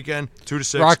this weekend, 2 to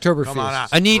 6. Rocktoberfest. Come on out.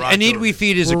 A need we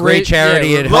feed is a We're great ra- charity.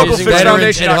 yeah, It we're helps raising veterans.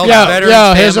 Foundation. It helps Yo,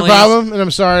 veterans. here's the families. problem, and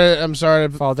I'm sorry.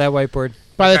 Follow that whiteboard.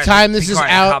 By the Guys, time be this is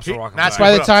quiet. out, Cops are walking Matt's by.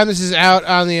 by Put the up. time this is out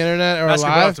on the internet or That's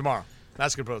going to put up live, tomorrow.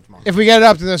 That's going to put up tomorrow. if we get it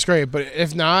up, then that's great. But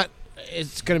if not,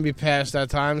 it's going to be past that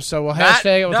time. So we'll Matt,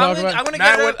 hashtag it. We'll No, talk I'm about. gonna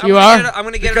Matt, get it. what- I'm You gonna are? get it- I'm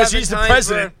gonna get Because it up he's in the time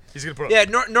president. for- He's going to put up. Yeah,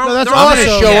 No, that's I'm awesome.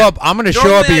 gonna show Yeah. up. I'm gonna show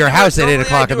Normally up at your I do- house at 8 normally I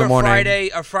o'clock do in the a morning.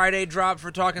 A Friday drop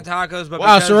for Talking Tacos, but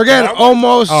Wow, so we're getting because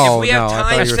almost. Oh, if we have no, I thought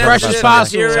time you were As talking fresh about as Sunday.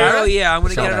 possible. material, yeah, I'm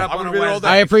gonna get it Sunday. up I'm on gonna a be there all Wednesday.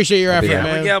 day. I appreciate your I'll effort, be there. Yeah,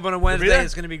 we man. get up on a Wednesday. there?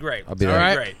 It's gonna be great. I'll be It's there. gonna be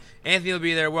All great. Anthony will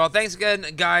be there. Well, thanks again,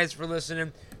 guys, for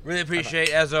listening. Really appreciate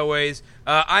it, as always.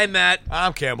 I'm Matt.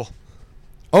 I'm Campbell.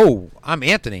 Oh, I'm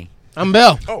Anthony. I'm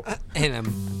Bill. Oh.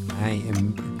 And I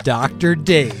am Dr.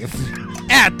 Dave.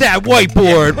 at that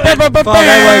whiteboard.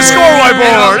 Score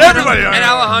whiteboard. Everybody. And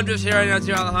Alejandro's here. I know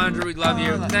too, Alejandro. We love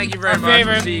you. Thank you very much.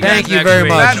 favorite. See you guys Thank you next very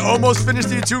week. much. Matt almost finished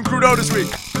the Attune Crudo this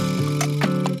week.